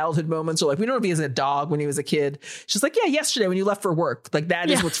any childhood moments, or like, we don't know if he was a dog when he was a kid. It's just like, yeah, yesterday when you left for work, like that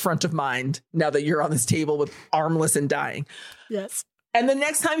is what's front of mind now that you're on this table with armless and dying. Yes. And the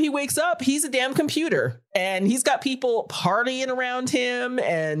next time he wakes up, he's a damn computer, and he's got people partying around him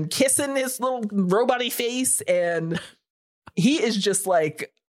and kissing his little robot-y face. And he is just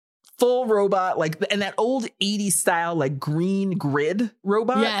like full robot, like, and that old 80s style, like green grid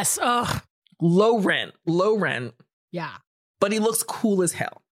robot. Yes. Ugh. Low rent. Yeah. But he looks cool as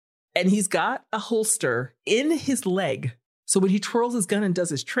hell. And he's got a holster in his leg. So when he twirls his gun and does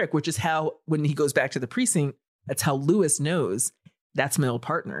his trick, which is how, when he goes back to the precinct, that's how Lewis knows that's my old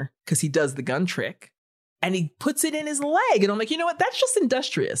partner, because he does the gun trick and he puts it in his leg. And I'm like, you know what? That's just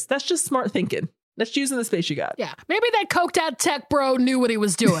industrious. That's just smart thinking. That's using the space you got. Yeah. Maybe that coked out tech bro knew what he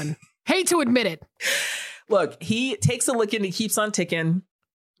was doing. Hate to admit it. Look, he takes a look and he keeps on ticking.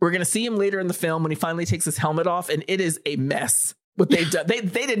 We're going to see him later in the film when he finally takes his helmet off, and it is a mess what they've done.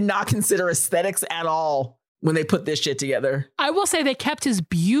 They did not consider aesthetics at all when they put this shit together. I will say they kept his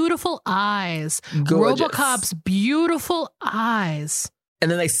beautiful eyes. Gorgeous. RoboCop's beautiful eyes.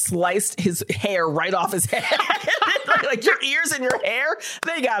 And then they sliced his hair right off his head. Like, your ears and your hair,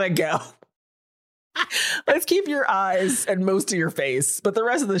 they gotta go. Let's keep your eyes and most of your face, but the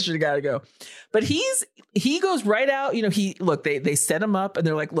rest of this shit gotta go. But he goes right out. They set him up and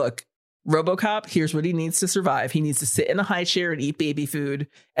they're like, look, RoboCop, here's what he needs to survive. He needs to sit in a high chair and eat baby food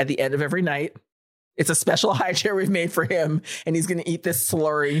at the end of every night. It's a special high chair we've made for him, and he's going to eat this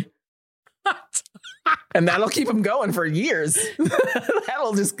slurry. And that'll keep him going for years.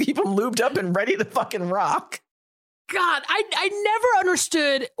 That'll just keep him lubed up and ready to fucking rock. God, I never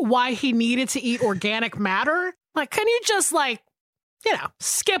understood why he needed to eat organic matter. Like, can you just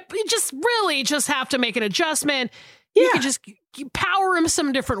skip? You just have to make an adjustment. Yeah. You can just power him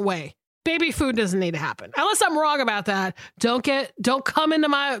some different way. Baby food doesn't need to happen. Unless I'm wrong about that. Don't come into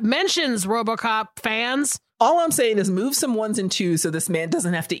my mentions, RoboCop fans. All I'm saying is move some ones and twos so this man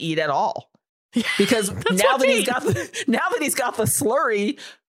doesn't have to eat at all. Because now that he's got the slurry,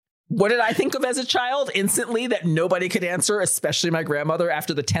 what did I think of as a child instantly that nobody could answer, especially my grandmother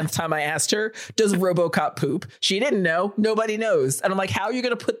after the 10th time I asked her, does RoboCop poop? She didn't know. Nobody knows. And I'm like, how are you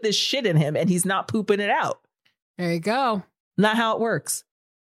going to put this shit in him and he's not pooping it out? There you go. Not how it works.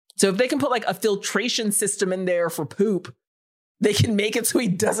 So if they can put like a filtration system in there for poop, they can make it so he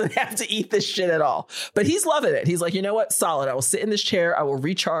doesn't have to eat this shit at all. But he's loving it. He's like, you know what? Solid. I will sit in this chair. I will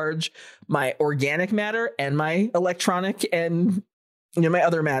recharge my organic matter and my electronic and my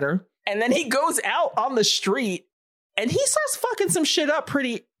other matter. And then he goes out on the street and he starts fucking some shit up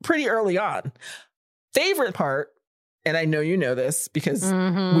pretty early on. Favorite part, and I know you know this because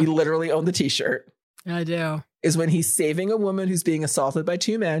we literally own the t-shirt. I do. Is when he's saving a woman who's being assaulted by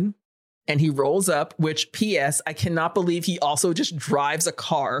two men, and he rolls up, which, P.S., I cannot believe he also just drives a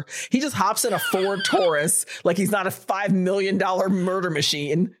car. He just hops in a Ford Taurus like he's not a $5 million murder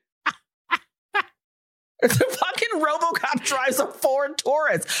machine. The fucking RoboCop drives a Ford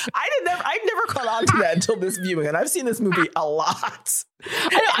Taurus. I never caught on to that until this viewing, and I've seen this movie a lot.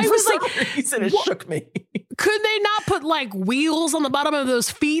 I was like, reason it shook me. Could they not put like wheels on the bottom of those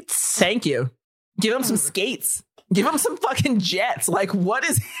feet? Thank you. Give him some skates. Give him some fucking jets. Like, what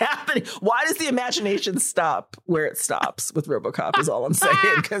is happening? Why does the imagination stop where it stops with RoboCop is all I'm saying.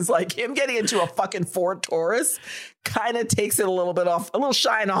 Because like him getting into a fucking Ford Taurus kind of takes it a little bit off, a little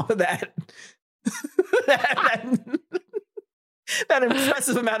shine off of that. that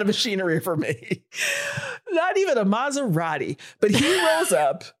impressive amount of machinery for me. Not even a Maserati. But he rolls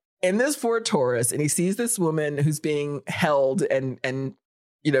up in this Ford Taurus and he sees this woman who's being held and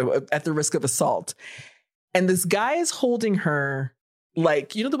at the risk of assault. And this guy is holding her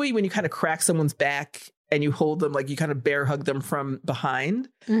like, the way when you kind of crack someone's back and you hold them, like you kind of bear hug them from behind.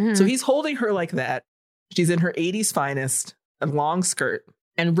 Mm-hmm. So he's holding her like that. She's in her 80s finest, a long skirt.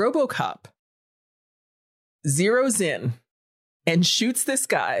 And RoboCop zeroes in and shoots this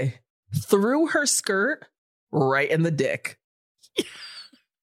guy through her skirt right in the dick.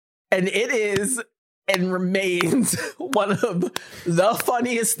 And it is and remains one of the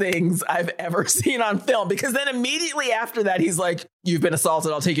funniest things I've ever seen on film, because then immediately after that, he's like, you've been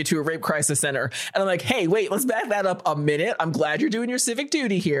assaulted. I'll take you to a rape crisis center. And I'm like, hey, wait, let's back that up a minute. I'm glad you're doing your civic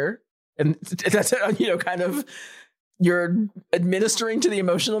duty here. And that's, kind of you're administering to the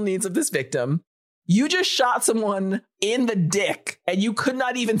emotional needs of this victim. You just shot someone in the dick and you could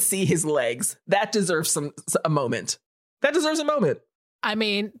not even see his legs. That deserves a moment. That deserves a moment. I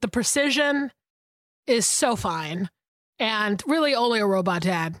mean, the precision is so fine. And really only a robot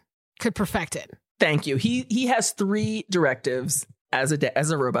dad could perfect it. Thank you. He has 3 directives as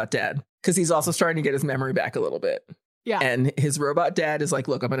a robot dad, because he's also starting to get his memory back a little bit. Yeah. And his robot dad is like,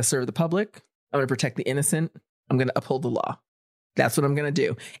 look, I'm going to serve the public. I'm going to protect the innocent. I'm going to uphold the law. That's what I'm going to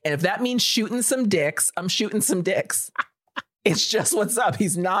do. And if that means shooting some dicks, I'm shooting some dicks. It's just what's up.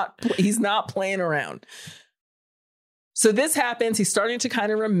 He's not playing around. So this happens. He's starting to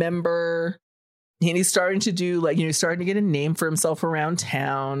kind of remember. And he's starting to do he's starting to get a name for himself around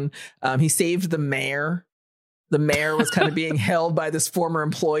town. He saved the mayor. The mayor was kind of being held by this former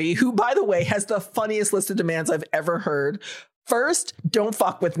employee who, by the way, has the funniest list of demands I've ever heard. First, don't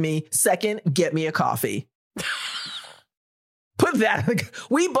fuck with me. Second, get me a coffee. Put that.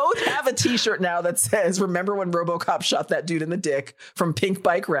 We both have a t-shirt now that says, remember when RoboCop shot that dude in the dick, from Pink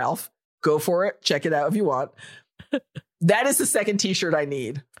Bike Ralph. Go for it. Check it out if you want. That is the second t-shirt I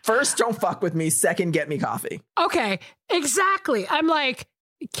need. First, don't fuck with me. Second, get me coffee. Okay, exactly. I'm like,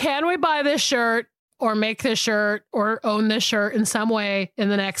 can we buy this shirt or make this shirt or own this shirt in some way in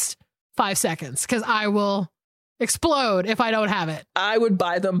the next 5 seconds? Because I will explode if I don't have it. I would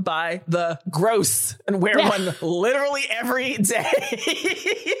buy them by the gross and wear one literally every day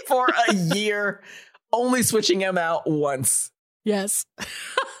for a year, only switching them out once. Yes.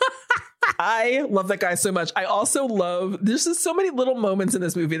 I love that guy so much. I also love, there's just so many little moments in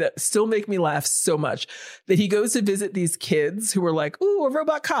this movie that still make me laugh so much, that he goes to visit these kids who are like, ooh, a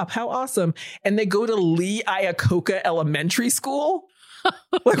robot cop, how awesome. And they go to Lee Iacocca Elementary School.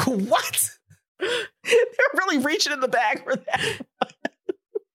 Like, what? They're really reaching in the bag for that.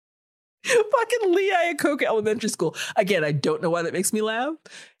 Fucking Lee Iacocca Elementary School. Again, I don't know why that makes me laugh.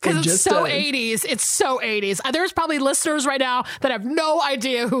 Because it's so 80s. It's so 80s. There's probably listeners right now that have no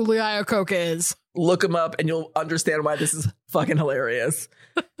idea who Lee Iacocca is. Look him up and you'll understand why this is fucking hilarious.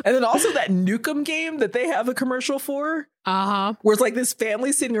 And then also that Nukem game that they have a commercial for. Uh-huh. Where it's like this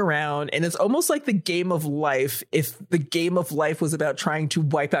family sitting around and it's almost like the game of life if the game of life was about trying to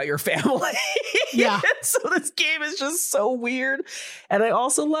wipe out your family. Yeah. So this game is just so weird. And I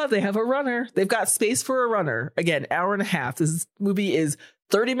also love they have a runner. They've got space for a runner. Again, hour and a half. This movie is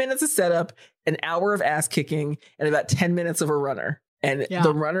 30 minutes of setup, an hour of ass kicking, and about 10 minutes of a runner. And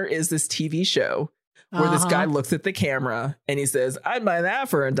the runner is this TV show where this guy looks at the camera and he says, I'd buy that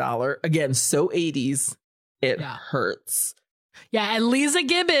for $1. Again, so 80s. It hurts. Yeah, and Lisa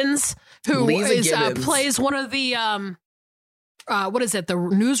Gibbons, who plays one of the the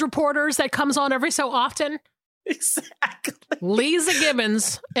news reporters that comes on every so often. Exactly. Lisa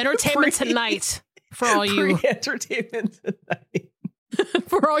Gibbons, Entertainment Tonight for all you Entertainment Tonight.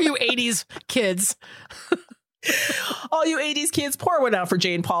 For all you 80s kids. All you 80s kids, pour one out for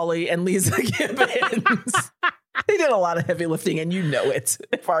Jane Pauley and Lisa Gibbons. They did a lot of heavy lifting, and you know it,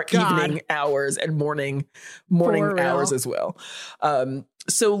 for our evening hours and morning hours as well.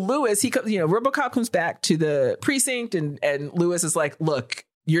 So Lewis, RoboCop comes back to the precinct, and Lewis is like, look,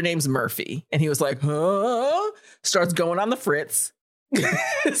 your name's Murphy. And he was like, huh? Starts going on the fritz,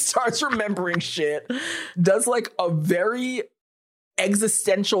 starts remembering shit, does like a very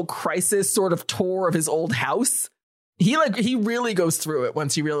existential crisis sort of tour of his old house. He really goes through it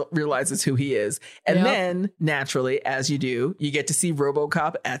once he realizes who he is. And then naturally, as you do, you get to see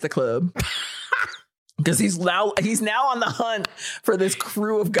RoboCop at the club. Because he's now on the hunt for this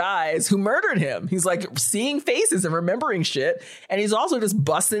crew of guys who murdered him. He's like seeing faces and remembering shit. And he's also just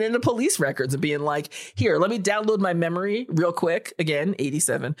busting into police records and being like, here, let me download my memory real quick. Again,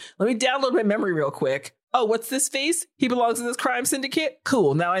 87. Let me download my memory real quick. Oh, what's this face? He belongs to this crime syndicate?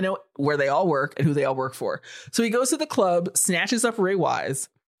 Cool. Now I know where they all work and who they all work for. So he goes to the club, snatches up Ray Wise.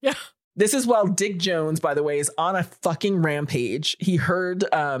 Yeah. This is while Dick Jones, by the way, is on a fucking rampage. He heard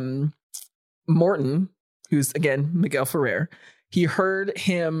Morton, who's, again, Miguel Ferrer. He heard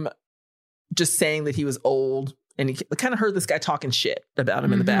him just saying that he was old. And he kind of heard this guy talking shit about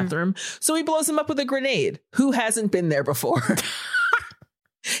him in the bathroom. So he blows him up with a grenade. Who hasn't been there before?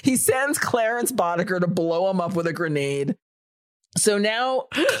 He sends Clarence Boddicker to blow him up with a grenade. So now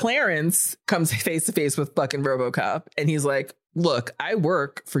Clarence comes face to face with fucking RoboCop. And he's like, look, I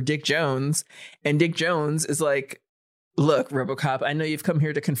work for Dick Jones. And Dick Jones is like, look, RoboCop, I know you've come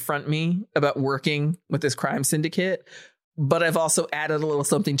here to confront me about working with this crime syndicate, but I've also added a little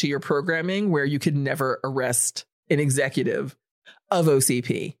something to your programming where you could never arrest an executive of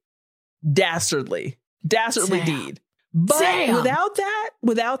OCP. Dastardly deed. But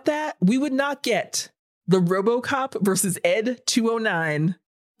without that, we would not get the RoboCop versus Ed 209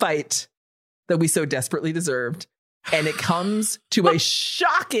 fight that we so desperately deserved. And it comes to a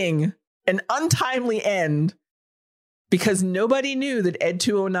shocking and untimely end because nobody knew that Ed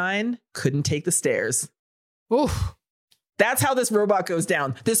 209 couldn't take the stairs. Oof. That's how this robot goes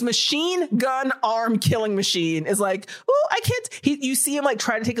down. This machine gun arm killing machine is like, oh, I can't. You see him like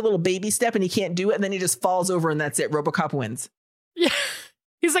try to take a little baby step and he can't do it. And then he just falls over and that's it. RoboCop wins. Yeah.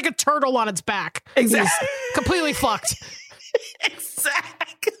 He's like a turtle on its back. Exactly. He's completely fucked.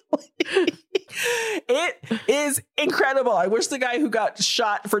 Exactly. It is incredible. I wish the guy who got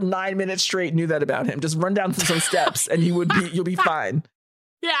shot for 9 minutes straight knew that about him. Just run down some steps and you'll be fine.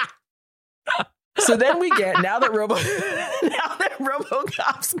 Yeah. So then we get now that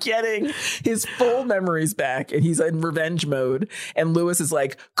RoboCop's getting his full memories back and he's in revenge mode. And Lewis is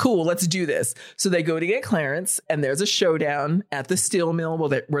like, cool, let's do this. So they go to get Clarence and there's a showdown at the steel mill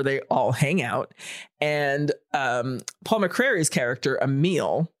where they all hang out. And Paul McCrary's character,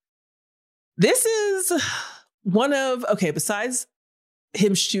 Emil, this is one of, besides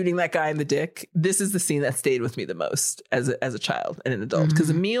him shooting that guy in the dick, this is the scene that stayed with me the most as a child and an adult. Because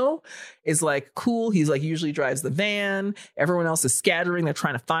Emil is like cool. He's like usually drives the van. Everyone else is scattering. They're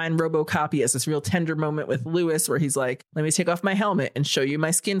trying to find RoboCop. He has this real tender moment with Lewis where he's like, let me take off my helmet and show you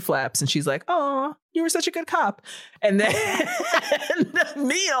my skin flaps. And she's like, oh, you were such a good cop. And then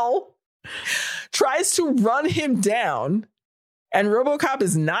Emil tries to run him down and RoboCop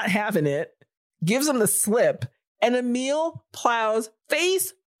is not having it, gives him the slip. And Emil plows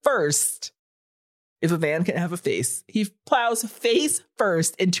face first. If a van can have a face, he plows face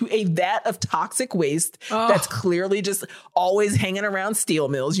first into a vat of toxic waste that's clearly just always hanging around steel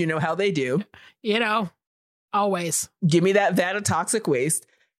mills. You know how they do. You know, always. Give me that vat of toxic waste.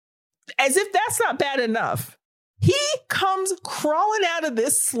 As if that's not bad enough. He comes crawling out of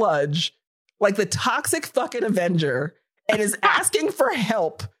this sludge like the toxic fucking Avenger and is asking for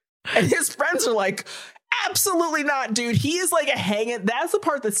help. And his friends are like, absolutely not, dude. He is like hanging. That's the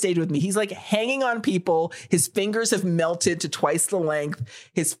part that stayed with me. He's like hanging on people. His fingers have melted to twice the length.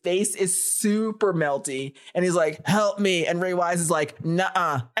 His face is super melty. And he's like, help me. And Ray Wise is like,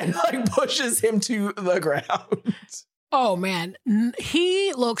 nuh-uh. And like pushes him to the ground. Oh, man.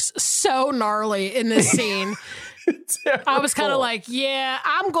 He looks so gnarly in this scene. I was kind of like, yeah,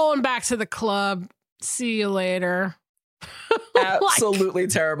 I'm going back to the club. See you later. Absolutely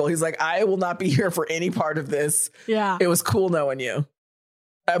terrible. He's like, I will not be here for any part of this. Yeah. It was cool knowing you.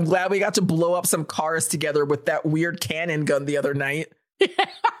 I'm glad we got to blow up some cars together with that weird cannon gun the other night.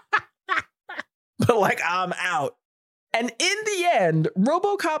 But like, I'm out. And in the end,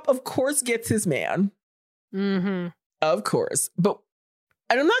 RoboCop, of course, gets his man. Mm-hmm. Of course.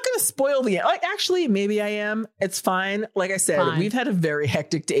 And I'm not going to spoil the end. Like, actually, maybe I am. It's fine. Like I said, we've had a very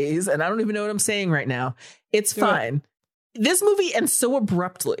hectic days, and I don't even know what I'm saying right now. It's fine. This movie ends so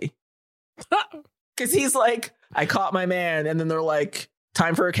abruptly. Because he's like, I caught my man. And then they're like,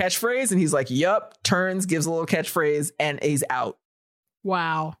 time for a catchphrase. And he's like, yup, turns, gives a little catchphrase, and he's out.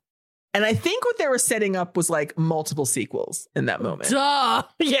 Wow. And I think what they were setting up was like multiple sequels in that moment. Duh.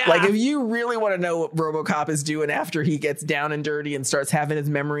 Yeah. Like if you really want to know what RoboCop is doing after he gets down and dirty and starts having his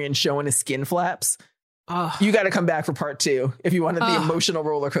memory and showing his skin flaps, you got to come back for part 2 if you wanted the emotional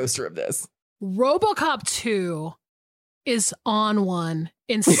roller coaster of this. RoboCop 2 is on one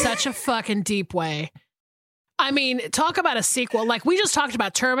in such a fucking deep way. I mean, talk about a sequel. Like we just talked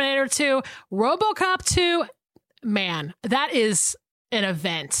about Terminator 2, RoboCop 2. Man, that is an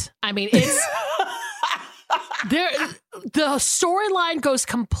event. I mean, it's the storyline goes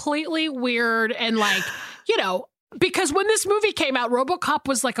completely weird and like, you know, because when this movie came out, RoboCop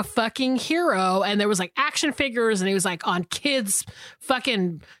was like a fucking hero and there was like action figures and he was like on kids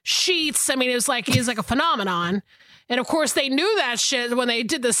fucking sheets. I mean, it was like, he's like a phenomenon. And of course they knew that shit when they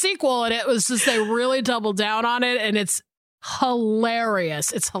did the sequel and it was just, they really doubled down on it and it's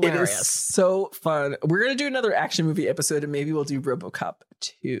hilarious. It's hilarious. It is so fun. We're going to do another action movie episode and maybe we'll do RoboCop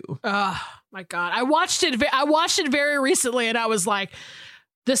 2. Oh my God. I watched it very recently and I was like,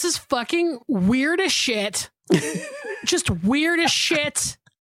 this is fucking weird as shit. Just weird as shit.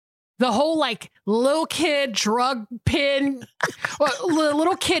 The whole like little kid drug kingpin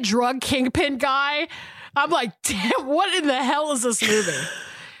guy. I'm like, damn, what in the hell is this movie?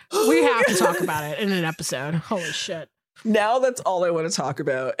 We have to talk about it in an episode. Holy shit. Now that's all I want to talk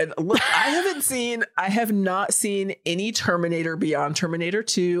about. And look, I have not seen any Terminator beyond Terminator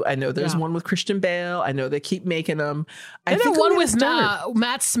 2. I know there's one with Christian Bale. I know they keep making them. I think one with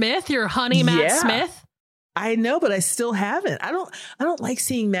Matt Smith, your honey Matt Smith. I know, but I still haven't. I don't like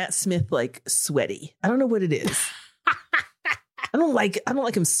seeing Matt Smith like sweaty. I don't know what it is. I don't like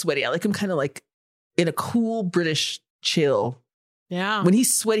him sweaty. I like him kind of like in a cool British chill Yeah. When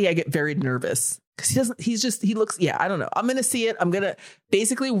he's sweaty, I get very nervous because he looks, I don't know. I'm going to see it.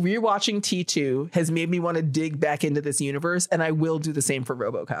 Basically rewatching T2 has made me want to dig back into this universe, and I will do the same for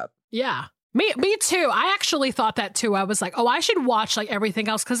RoboCop. Yeah. Me too. I actually thought that too. I was like, oh, I should watch like everything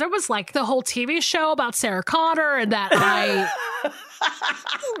else, because there was like the whole TV show about Sarah Connor and that I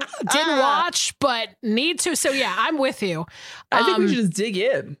didn't watch but need to. So yeah, I'm with you. I think we should just dig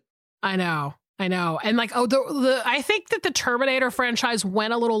in. I know. And like, I think that the Terminator franchise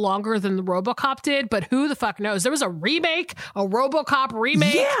went a little longer than the RoboCop did, but who the fuck knows? There was a RoboCop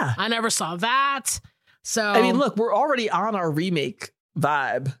remake. Yeah. I never saw that. So I mean, look, we're already on our remake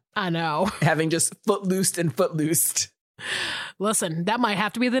vibe. I know. Having just Footloosed. Listen, that might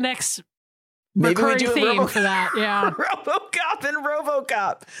have to be the next Maybe recurring we do theme for that. Yeah. RoboCop and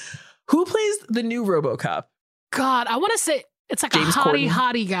RoboCop. Who plays the new RoboCop? God, I want to say it's like James a Corden.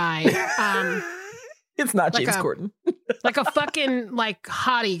 hottie guy. It's not like James Corden. Like a fucking like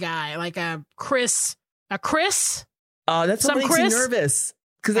hottie guy, like a Chris. Oh, that's what Some makes Chris? you nervous.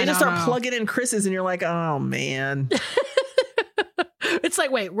 Because they I just don't start know. plugging in Chris's and you're like, oh man. It's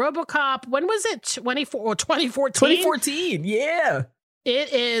like, wait, RoboCop, when was it? 2014? 2014, yeah.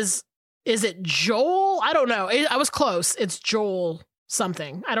 It is it Joel? I don't know. I was close. It's Joel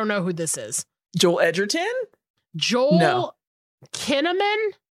something. I don't know who this is. Joel Edgerton? Joel No. Kinnaman,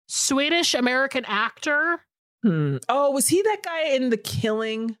 Swedish American actor. Oh, was he that guy in The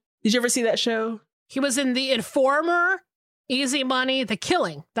Killing? Did you ever see that show? He was in The Informer, Easy Money, The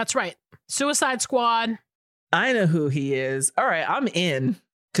Killing. That's right. Suicide Squad. I know who he is. All right, I'm in.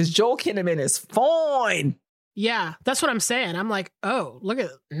 Because Joel Kinnaman is fine. Yeah, that's what I'm saying. I'm like, oh, look at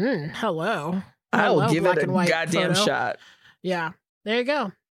hello. I will Hello, give black it a and white goddamn photo. shot. Yeah, there you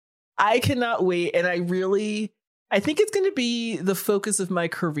go. I cannot wait. And I think it's going to be the focus of my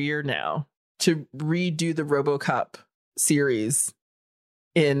career now to redo the RoboCop series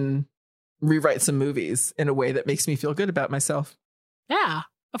and rewrite some movies in a way that makes me feel good about myself. Yeah,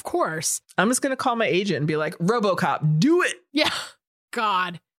 of course. I'm just going to call my agent and be like, RoboCop, do it. Yeah.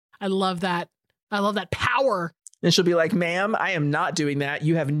 God, I love that. I love that power. And she'll be like, ma'am, I am not doing that.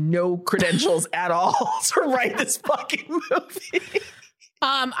 You have no credentials at all to write this fucking movie.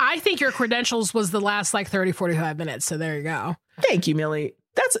 I think your credentials was the last like 30, 45 minutes. So there you go. Thank you, Millie.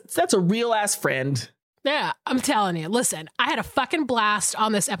 That's a real ass friend. Yeah, I'm telling you. Listen, I had a fucking blast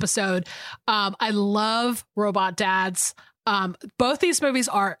on this episode. I love Robot Dads. Both these movies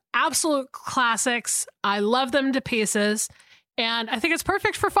are absolute classics. I love them to pieces. And I think it's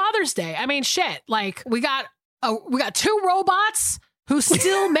perfect for Father's Day. I mean, shit, like we got two robots who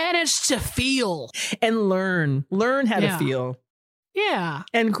still manage to feel And learn how Yeah. to feel Yeah.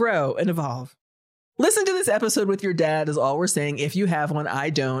 and grow and evolve. Listen to this episode with your dad is all we're saying. If you have one, I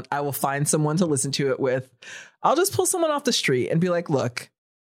don't. I will find someone to listen to it with. I'll just pull someone off the street and be like, look,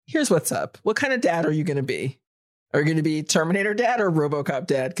 here's what's up. What kind of dad are you going to be? Are you going to be Terminator dad or RoboCop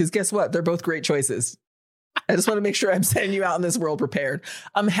dad? Because guess what? They're both great choices. I just want to make sure I'm sending you out in this world prepared.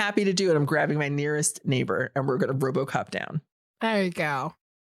 I'm happy to do it. I'm grabbing my nearest neighbor and we're going to RoboCop down. There you go.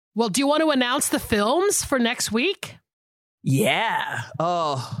 Well, do you want to announce the films for next week? Yeah.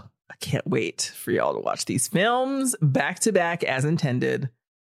 Oh, I can't wait for y'all to watch these films back to back as intended.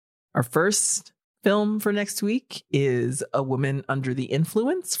 Our first film for next week is A Woman Under the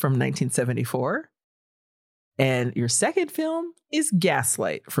Influence from 1974. And your second film is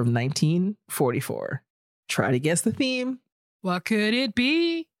Gaslight from 1944. Try to guess the theme. What could it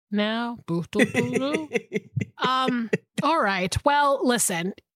be now? All right. Well,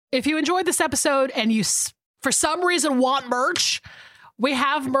 listen, if you enjoyed this episode and you, for some reason, want merch, we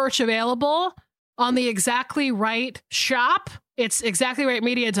have merch available on the Exactly Right shop. It's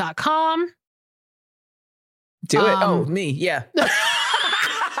exactlyrightmedia.com. Do it. Oh, me. Yeah.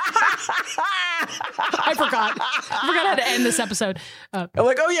 I forgot how to end this episode. I'm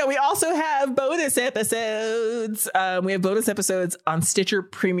like, oh yeah, we also have bonus episodes. We have bonus episodes on Stitcher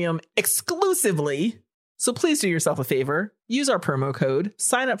Premium exclusively. So please do yourself a favor. Use our promo code.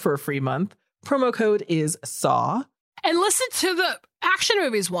 Sign up for a free month. Promo code is SAW. And listen to the action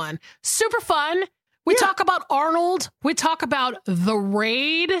movies one. Super fun. We talk about Arnold. We talk about The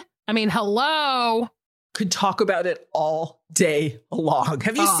Raid. I mean, hello. Could talk about it all day long.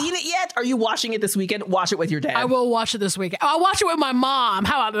 Have you seen it yet? Are you watching it this weekend? Watch it with your dad. I will watch it this weekend. I'll watch it with my mom.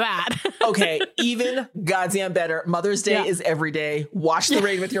 How about that? Okay, even goddamn better. Mother's Day is every day. Watch The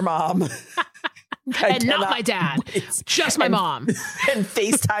Raid with your mom. And not my dad. Just my mom. And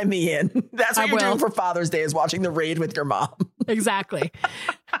FaceTime me in. That's what you're doing for Father's Day, is watching The Raid with your mom. Exactly.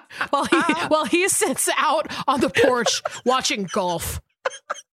 While he sits out on the porch watching golf.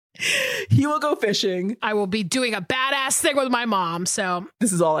 He will go fishing. I will be doing a badass thing with my mom. So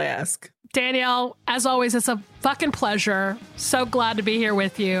This is all I ask. Danielle, as always, it's a fucking pleasure. So glad to be here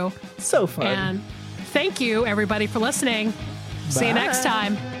with you. So fun. And thank you, everybody, for listening. See you next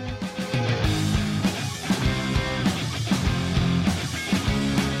time.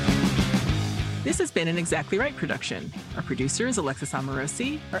 This has been an Exactly Right production. Our producer is Alexis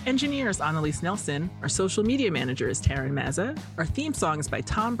Amorosi. Our engineer is Annalise Nelson. Our social media manager is Taryn Mazza. Our theme song is by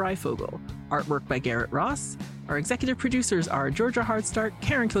Tom Breyfogle. Artwork by Garrett Ross. Our executive producers are Georgia Hardstark,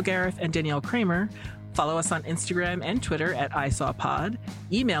 Karen Kilgariff, and Danielle Kramer. Follow us on Instagram and Twitter at ISawPod.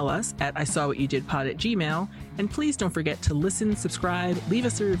 Email us at ISawWhatYouDidPod@gmail. And please don't forget to listen, subscribe, leave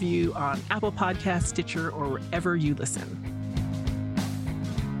us a review on Apple Podcasts, Stitcher, or wherever you listen.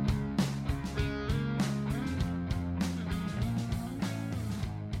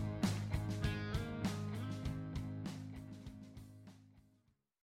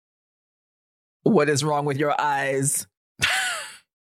 What is wrong with your eyes?